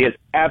 He has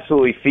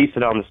absolutely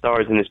feasted on the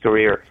stars in his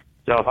career.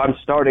 So if I'm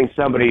starting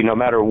somebody, no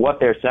matter what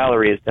their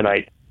salary is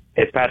tonight,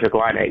 it's Patrick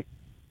Laine.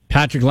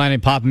 Patrick Laine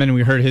popped him in, and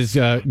we heard his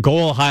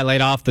goal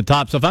highlight off the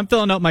top. So if I'm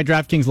filling out my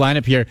DraftKings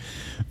lineup here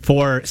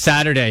for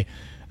Saturday,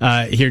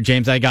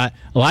 James, I got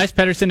Elias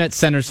Pettersson at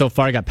center so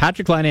far. I got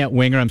Patrick Laine at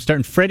winger. I'm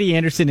starting Freddie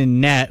Andersen in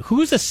net.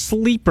 Who's a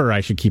sleeper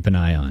I should keep an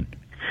eye on?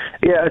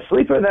 Yeah, a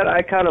sleeper that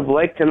I kind of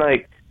like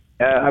tonight,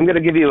 I'm going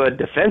to give you a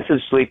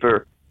defensive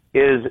sleeper,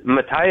 is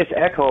Matthias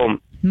Ekholm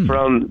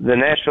from the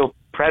Nashville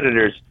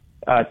Predators.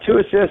 2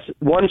 assists,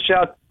 1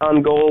 shot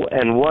on goal,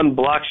 and 1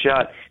 block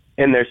shot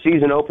in their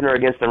season opener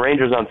against the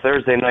Rangers on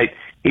Thursday night.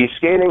 He's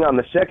skating on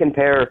the second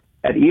pair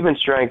at even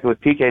strength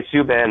with PK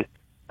Subban.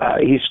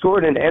 He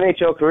scored an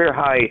NHL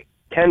career-high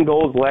 10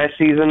 goals last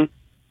season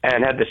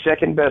and had the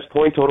second-best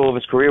point total of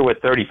his career with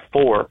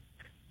 34,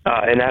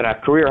 and had a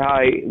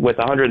career-high with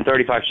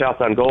 135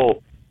 shots on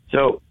goal.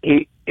 So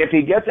if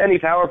he gets any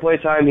power play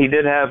time, he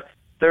did have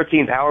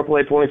 13 power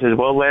play points as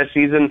well last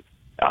season.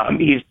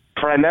 He's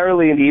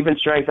primarily an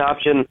even-strength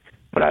option,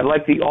 but I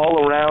like the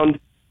all-around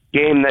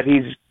game that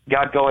he's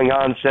got going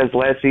on since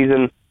last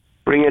season,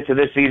 bring it to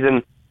this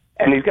season.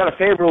 And he's got a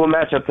favorable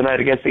matchup tonight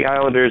against the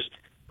Islanders,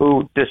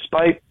 who,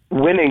 despite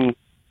winning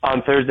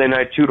on Thursday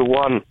night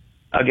 2-1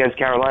 against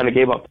Carolina,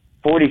 gave up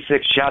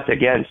 46 shots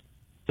against.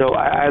 So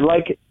I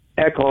like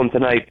Ekholm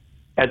tonight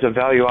as a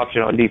value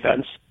option on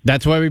defense.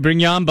 That's why we bring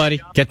you on,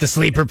 buddy. Get the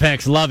sleeper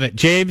picks. Love it.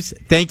 James,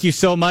 thank you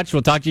so much.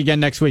 We'll talk to you again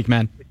next week,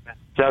 man.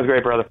 Sounds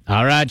great, brother.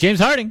 All right, James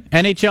Harding,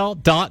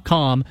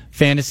 NHL.com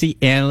fantasy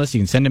analyst.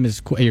 You can send him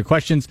your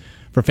questions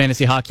for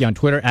fantasy hockey on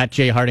Twitter at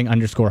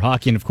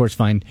jharding_hockey, and of course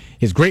find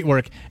his great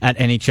work at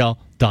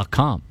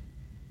NHL.com.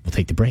 We'll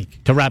take the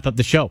break to wrap up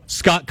the show.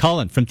 Scott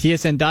Cullen from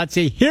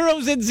TSN.ca,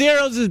 Heroes and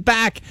Zeros is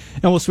back,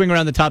 and we'll swing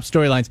around the top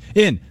storylines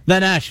in the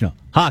National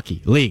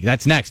Hockey League.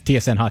 That's next,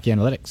 TSN Hockey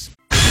Analytics.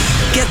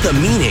 Get the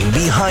meaning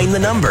behind the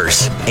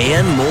numbers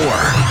and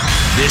more.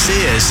 This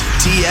is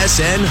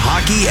TSN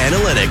Hockey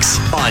Analytics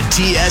on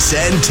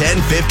TSN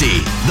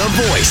 1050, the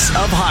voice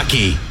of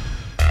hockey.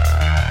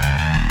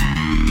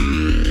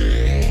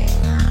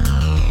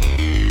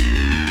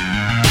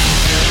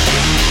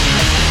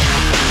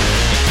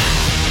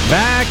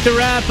 Back to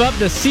wrap up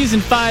the Season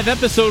 5,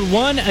 Episode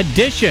 1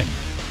 edition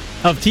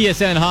of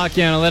TSN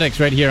Hockey Analytics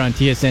right here on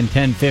TSN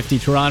 1050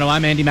 Toronto.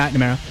 I'm Andy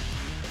McNamara.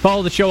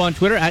 Follow the show on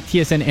Twitter at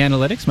TSN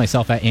Analytics,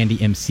 myself at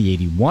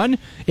AndyMC81.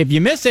 If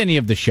you miss any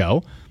of the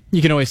show,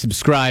 you can always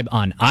subscribe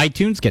on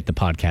iTunes, get the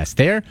podcast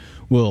there.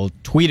 We'll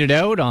tweet it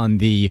out on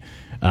the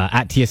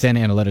at TSN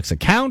Analytics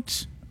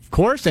account, of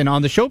course, and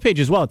on the show page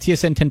as well,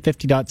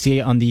 tsn1050.ca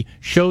on the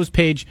shows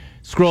page.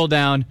 Scroll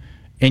down,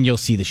 and you'll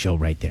see the show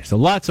right there. So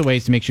lots of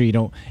ways to make sure you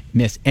don't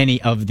miss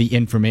any of the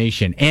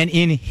information. And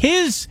in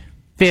his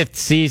 5th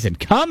season,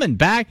 coming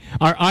back,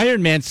 our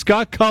Iron Man,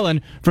 Scott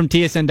Cullen from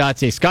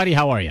TSN.ca. Scotty,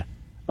 how are you?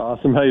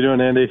 Awesome. How you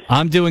doing, Andy?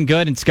 I'm doing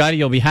good. And Scotty,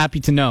 you'll be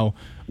happy to know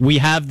we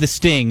have the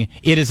Sting.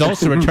 It is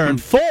also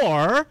returned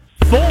for...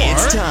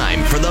 It's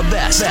time for the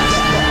best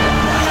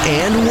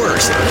and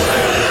worst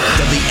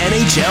of the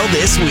NHL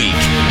this week.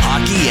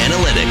 Hockey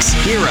Analytics,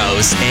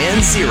 Heroes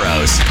and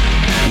Zeros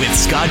with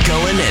Scott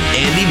Cullen and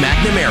Andy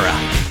McNamara.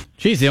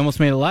 Jeez, they almost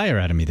made a liar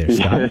out of me there,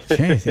 Scott.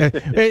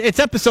 It's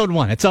episode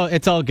 1.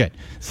 It's all good.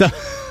 So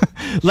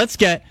let's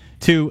get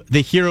to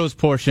the Heroes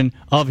portion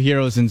of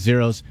Heroes and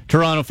Zeros.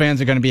 Toronto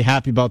fans are going to be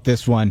happy about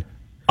this one.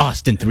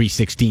 Austin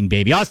 316,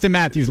 baby. Austin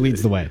Matthews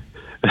leads the way.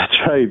 That's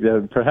right.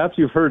 Perhaps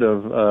you've heard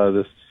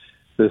of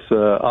this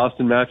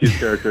Austin Matthews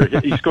character.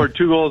 He scored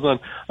 2 goals on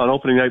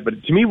opening night.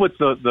 But to me, what's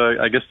the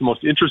I guess the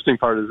most interesting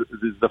part is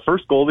the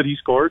first goal that he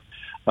scored.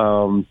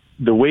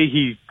 The way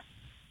he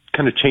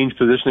kind of changed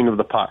positioning of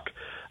the puck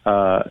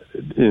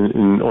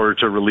in order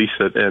to release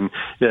it. And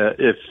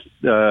if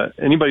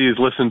anybody who's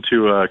listened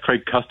to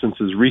Craig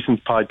Custance'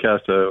 recent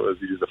podcast,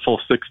 he was a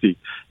full 60,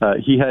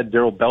 he had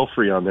Daryl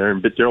Belfry on there,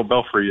 and Daryl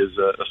Belfry is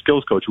a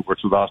skills coach who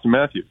works with Austin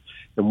Matthews.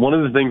 And one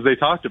of the things they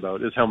talked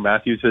about is how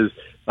Matthews has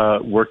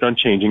worked on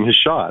changing his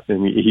shot.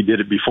 And he did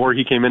it before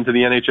he came into the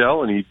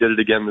NHL, and he did it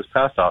again this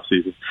past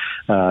offseason.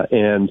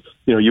 And,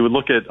 you would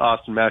look at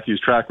Austin Matthews'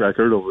 track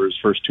record over his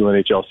first 2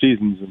 NHL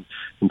seasons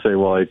and say,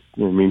 well,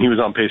 he was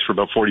on pace for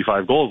about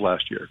 45 goals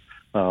last year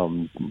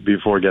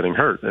before getting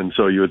hurt. And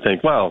so you would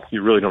think, well,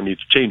 you really don't need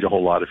to change a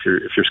whole lot if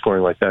you're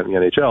scoring like that in the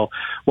NHL.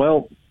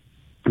 Well,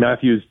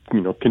 Matthews,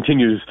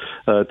 continues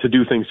to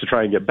do things to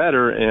try and get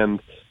better.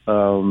 And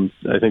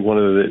I think one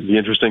of the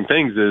interesting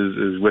things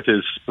is with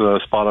his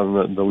spot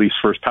on the Leafs'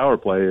 first power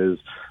play is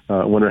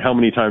I wonder how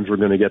many times we're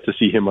going to get to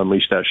see him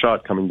unleash that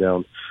shot coming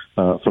down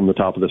from the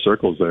top of the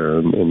circles there.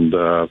 And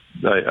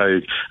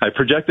I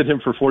projected him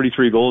for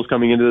 43 goals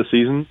coming into the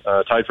season,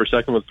 tied for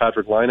second with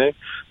Patrik Laine.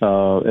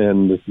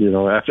 And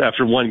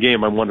after one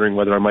game, I'm wondering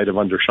whether I might have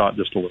undershot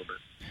just a little bit.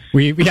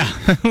 We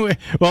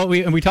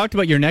talked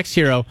about your next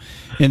hero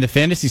in the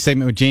fantasy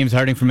segment with James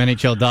Harding from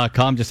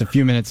NHL.com just a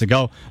few minutes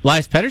ago.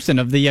 Elias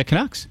Pettersson of the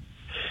Canucks.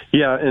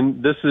 Yeah,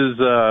 and this is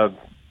the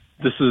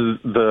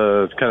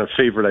kind of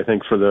favorite, I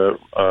think, for the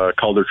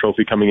Calder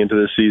Trophy coming into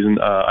this season.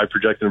 I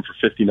projected him for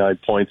 59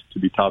 points to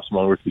be tops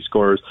among rookie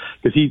scorers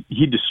because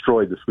he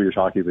destroyed the Swedish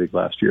Hockey League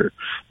last year.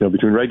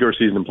 Between regular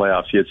season and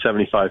playoffs, he had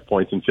 75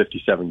 points in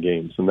 57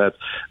 games, and that's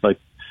like.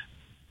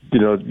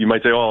 You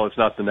might say, oh, it's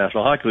not the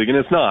National Hockey League, and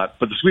it's not,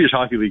 but the Swedish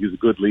Hockey League is a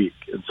good league.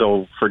 And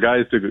so for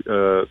guys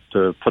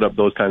to put up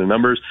those kind of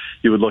numbers,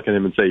 you would look at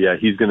him and say, yeah,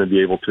 he's going to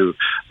be able to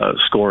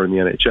score in the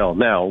NHL.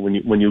 Now,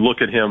 when you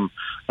look at him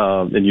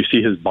and you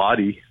see his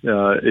body,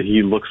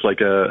 he looks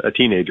like a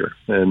teenager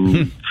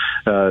and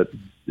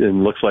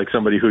looks like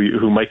somebody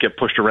who might get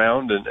pushed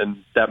around,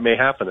 and that may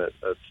happen at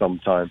some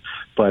time.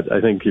 But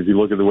I think if you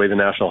look at the way the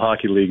National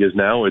Hockey League is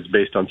now, it's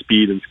based on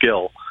speed and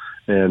skill.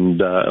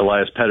 And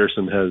Elias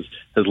Pettersson has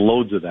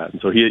loads of that. And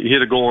so he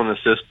had a goal and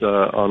assist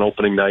on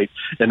opening night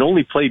and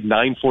only played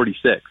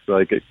 9:46.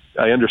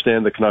 I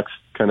understand the Canucks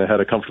kind of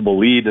had a comfortable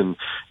lead and,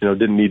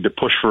 didn't need to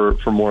push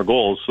for more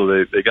goals.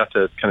 So they got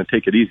to kind of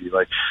take it easy.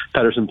 Like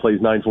Pettersson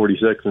plays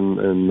 9:46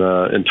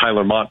 and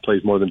Tyler Mott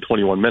plays more than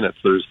 21 minutes.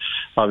 There's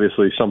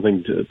obviously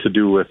something to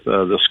do with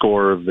the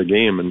score of the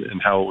game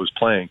and how it was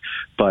playing.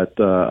 But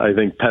I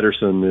think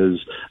Pettersson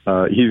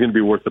he's going to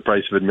be worth the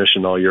price of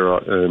admission all year.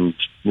 And,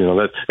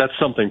 that's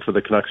something for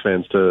the Canucks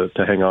fans to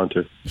hang on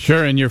to.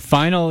 Sure. And your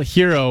final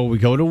hero, we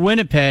go to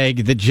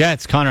Winnipeg, the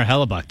Jets, Connor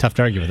Hellebuyck. Tough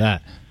to argue with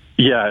that.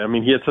 Yeah,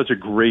 he had such a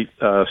great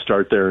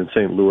start there in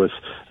St. Louis.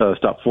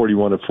 Stopped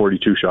 41 of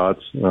 42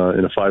 shots in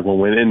a 5-1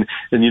 win.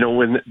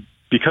 And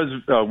because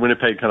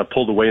Winnipeg kind of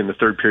pulled away in the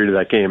third period of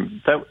that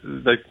game,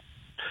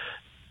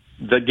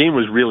 that game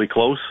was really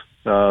close.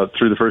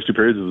 through the first two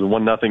periods. It was a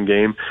 1-0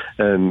 game,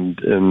 and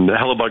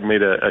Hellebuyck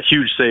made a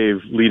huge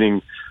save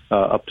leading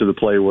up to the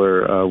play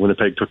where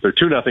Winnipeg took their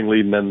 2-0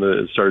 lead, and then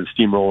it started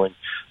steamrolling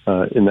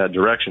in that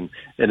direction.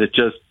 And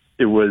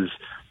it was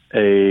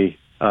a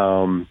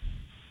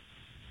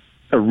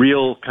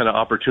real kind of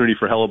opportunity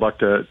for Hellebuyck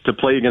to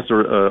play against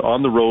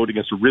on the road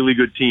against a really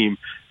good team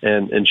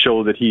and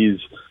show that he's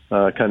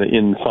kind of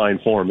in fine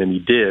form, and he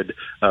did.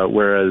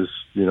 Whereas,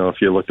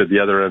 if you looked at the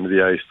other end of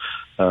the ice,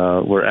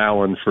 where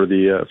Allen for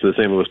the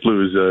St. Louis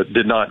Blues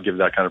did not give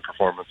that kind of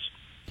performance.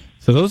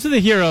 So those are the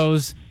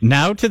heroes.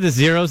 Now to the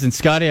zeros. And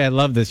Scotty, I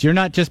love this. You're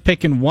not just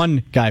picking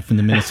one guy from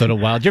the Minnesota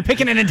Wild. You're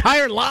picking an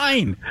entire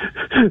line.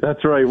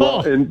 That's right.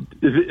 Well, and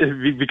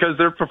because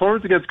their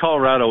performance against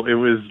Colorado, it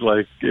was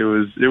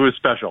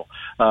special.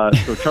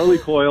 So Charlie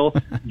Coyle,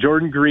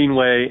 Jordan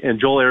Greenway, and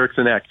Joel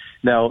Eriksson Ek.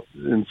 Now,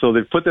 and so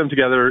they've put them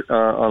together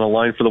on a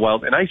line for the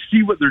Wild. And I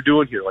see what they're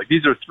doing here. Like,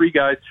 these are three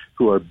guys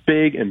who are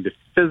big and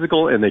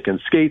physical, and they can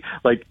skate.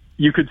 Like,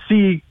 you could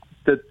see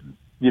that,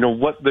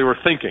 what they were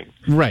thinking.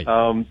 Right.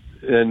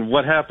 And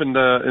what happened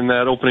in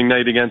that opening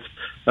night against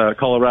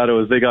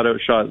Colorado is they got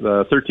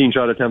outshot 13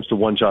 shot attempts to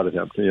 1 shot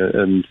attempt.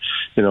 And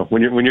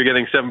when you're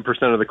getting 7%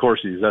 of the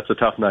Corsies, that's a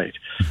tough night.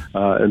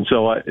 And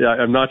so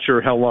I'm not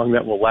sure how long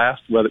that will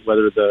last. Whether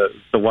the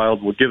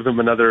Wild will give them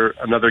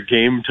another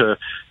game to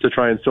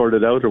try and sort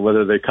it out, or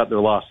whether they cut their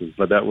losses.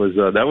 But that was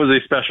a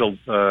special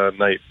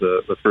night,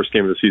 the first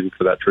game of the season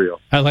for that trio.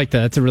 I like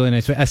that. That's a really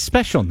nice way. A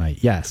special night,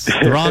 yes.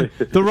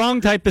 The wrong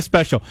type of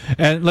special.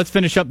 And let's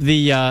finish up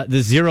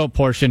the zero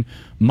portion.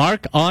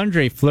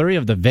 Marc-Andre Fleury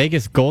of the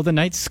Vegas Golden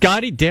Knights.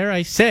 Scotty, dare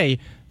I say,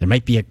 there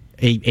might be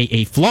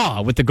a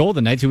flaw with the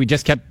Golden Knights, who we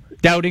just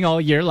kept doubting all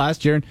year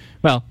last year. And,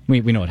 well, we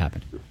know what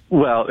happened.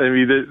 Well, I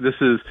mean, this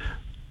is...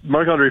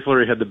 Marc-Andre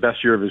Fleury had the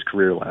best year of his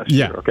career last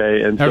year,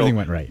 okay? And everything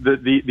went right.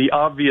 The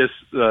obvious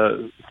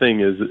thing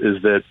is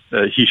that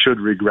he should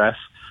regress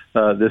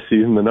this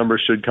season. The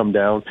numbers should come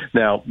down.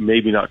 Now,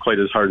 maybe not quite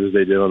as hard as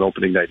they did on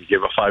opening night. He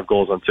gave up 5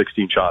 goals on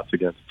 16 shots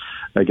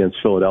against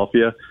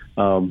Philadelphia.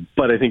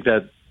 But I think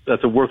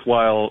that's a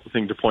worthwhile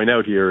thing to point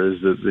out here,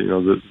 is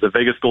that the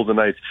Vegas Golden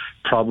Knights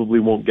probably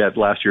won't get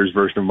last year's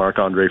version of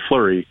Marc-Andre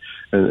Fleury,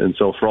 and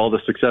so for all the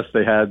success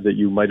they had that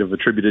you might have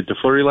attributed to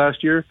Fleury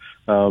last year,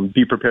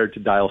 be prepared to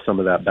dial some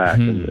of that back,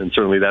 and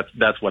certainly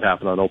that's what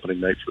happened on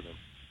opening night for them.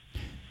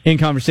 In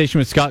conversation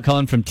with Scott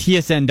Cullen from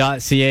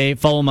TSN.ca.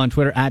 Follow him on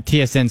Twitter at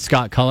TSN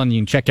Scott Cullen.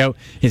 You can check out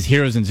his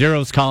Heroes and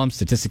Zeros column,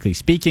 statistically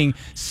speaking,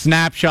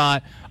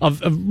 snapshot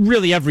of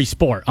really every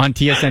sport on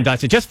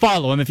TSN.ca. Just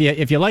follow him.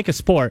 If you like a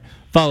sport,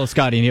 follow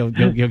Scotty, and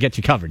he'll get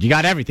you covered. You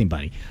got everything,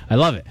 buddy. I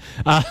love it.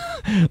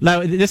 Now,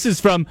 this is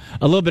from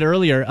a little bit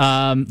earlier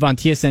on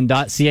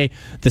TSN.ca.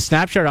 The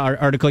snapshot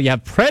article, you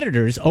have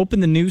Predators open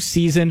the new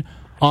season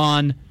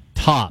on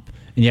top.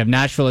 And you have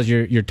Nashville as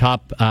your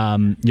top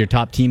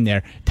team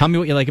there. Tell me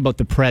what you like about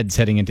the Preds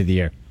heading into the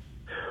year.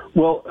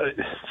 Well,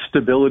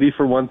 stability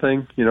for one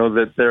thing.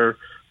 That they're,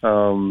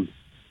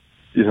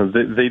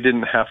 they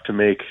didn't have to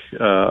make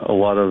a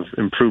lot of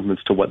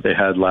improvements to what they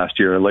had last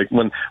year. Like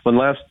when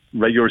last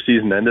regular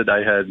season ended,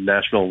 I had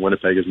Nashville and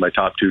Winnipeg as my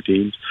top 2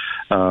 teams,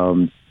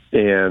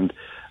 and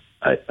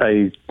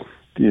I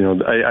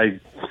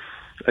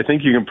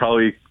think you can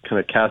probably kind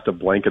of cast a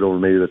blanket over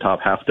maybe the top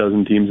half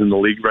dozen teams in the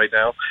league right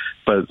now.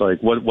 But like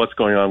what's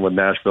going on with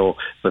Nashville,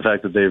 the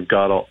fact that they've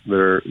got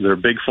their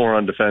big 4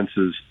 on defense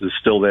is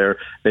still there.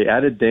 They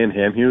added Dan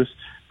Hamhuis,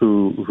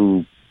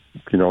 who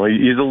he's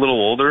a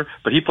little older,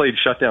 but he played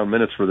shutdown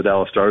minutes for the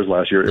Dallas Stars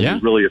last year. It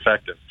was really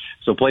effective.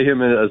 So play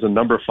him as a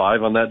number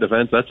 5 on that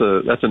defense. That's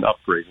an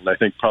upgrade, and I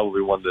think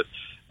probably one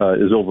that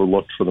is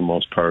overlooked for the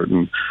most part.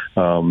 And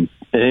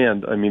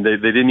I mean, they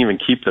didn't even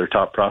keep their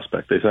top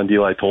prospect. They sent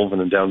Eli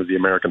Tolvanen down to the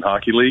American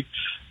Hockey League.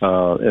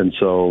 And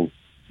so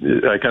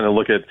I kind of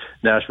look at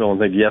Nashville and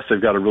think, yes, they've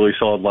got a really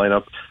solid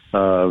lineup.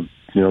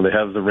 They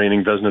have the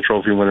reigning Vezina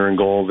Trophy winner in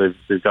goal.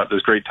 They've got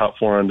this great top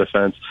 4 on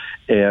defense.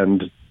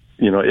 And,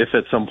 if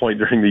at some point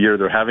during the year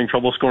they're having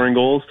trouble scoring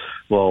goals,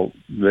 well,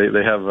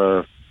 they have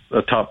a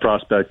top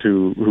prospect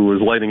who was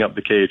lighting up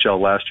the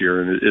KHL last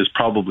year and is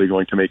probably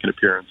going to make an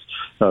appearance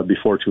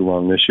before too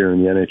long this year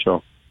in the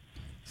NHL.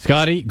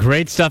 Scotty,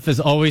 great stuff as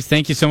always.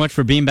 Thank you so much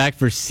for being back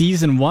for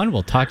Season 1.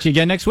 We'll talk to you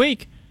again next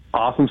week.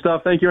 Awesome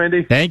stuff. Thank you,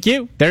 Andy. Thank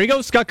you. There you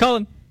go, Scott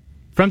Cullen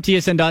from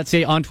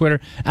TSN.ca, on Twitter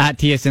at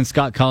TSN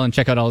Scott Cullen.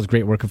 Check out all his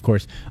great work, of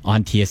course,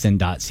 on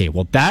TSN.ca.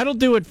 Well, that'll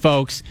do it,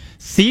 folks.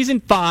 Season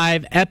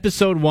 5,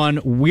 Episode 1.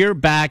 We're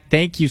back.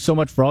 Thank you so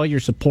much for all your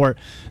support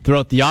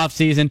throughout the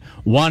offseason.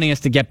 Wanting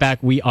us to get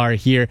back, we are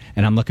here,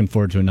 and I'm looking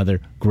forward to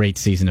another great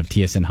season of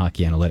TSN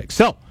Hockey Analytics.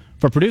 So,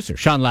 for producer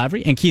Sean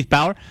Lavery and Keith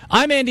Bauer,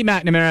 I'm Andy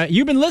McNamara.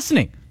 You've been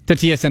listening to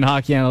TSN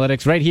Hockey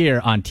Analytics right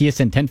here on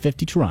TSN 1050 Toronto.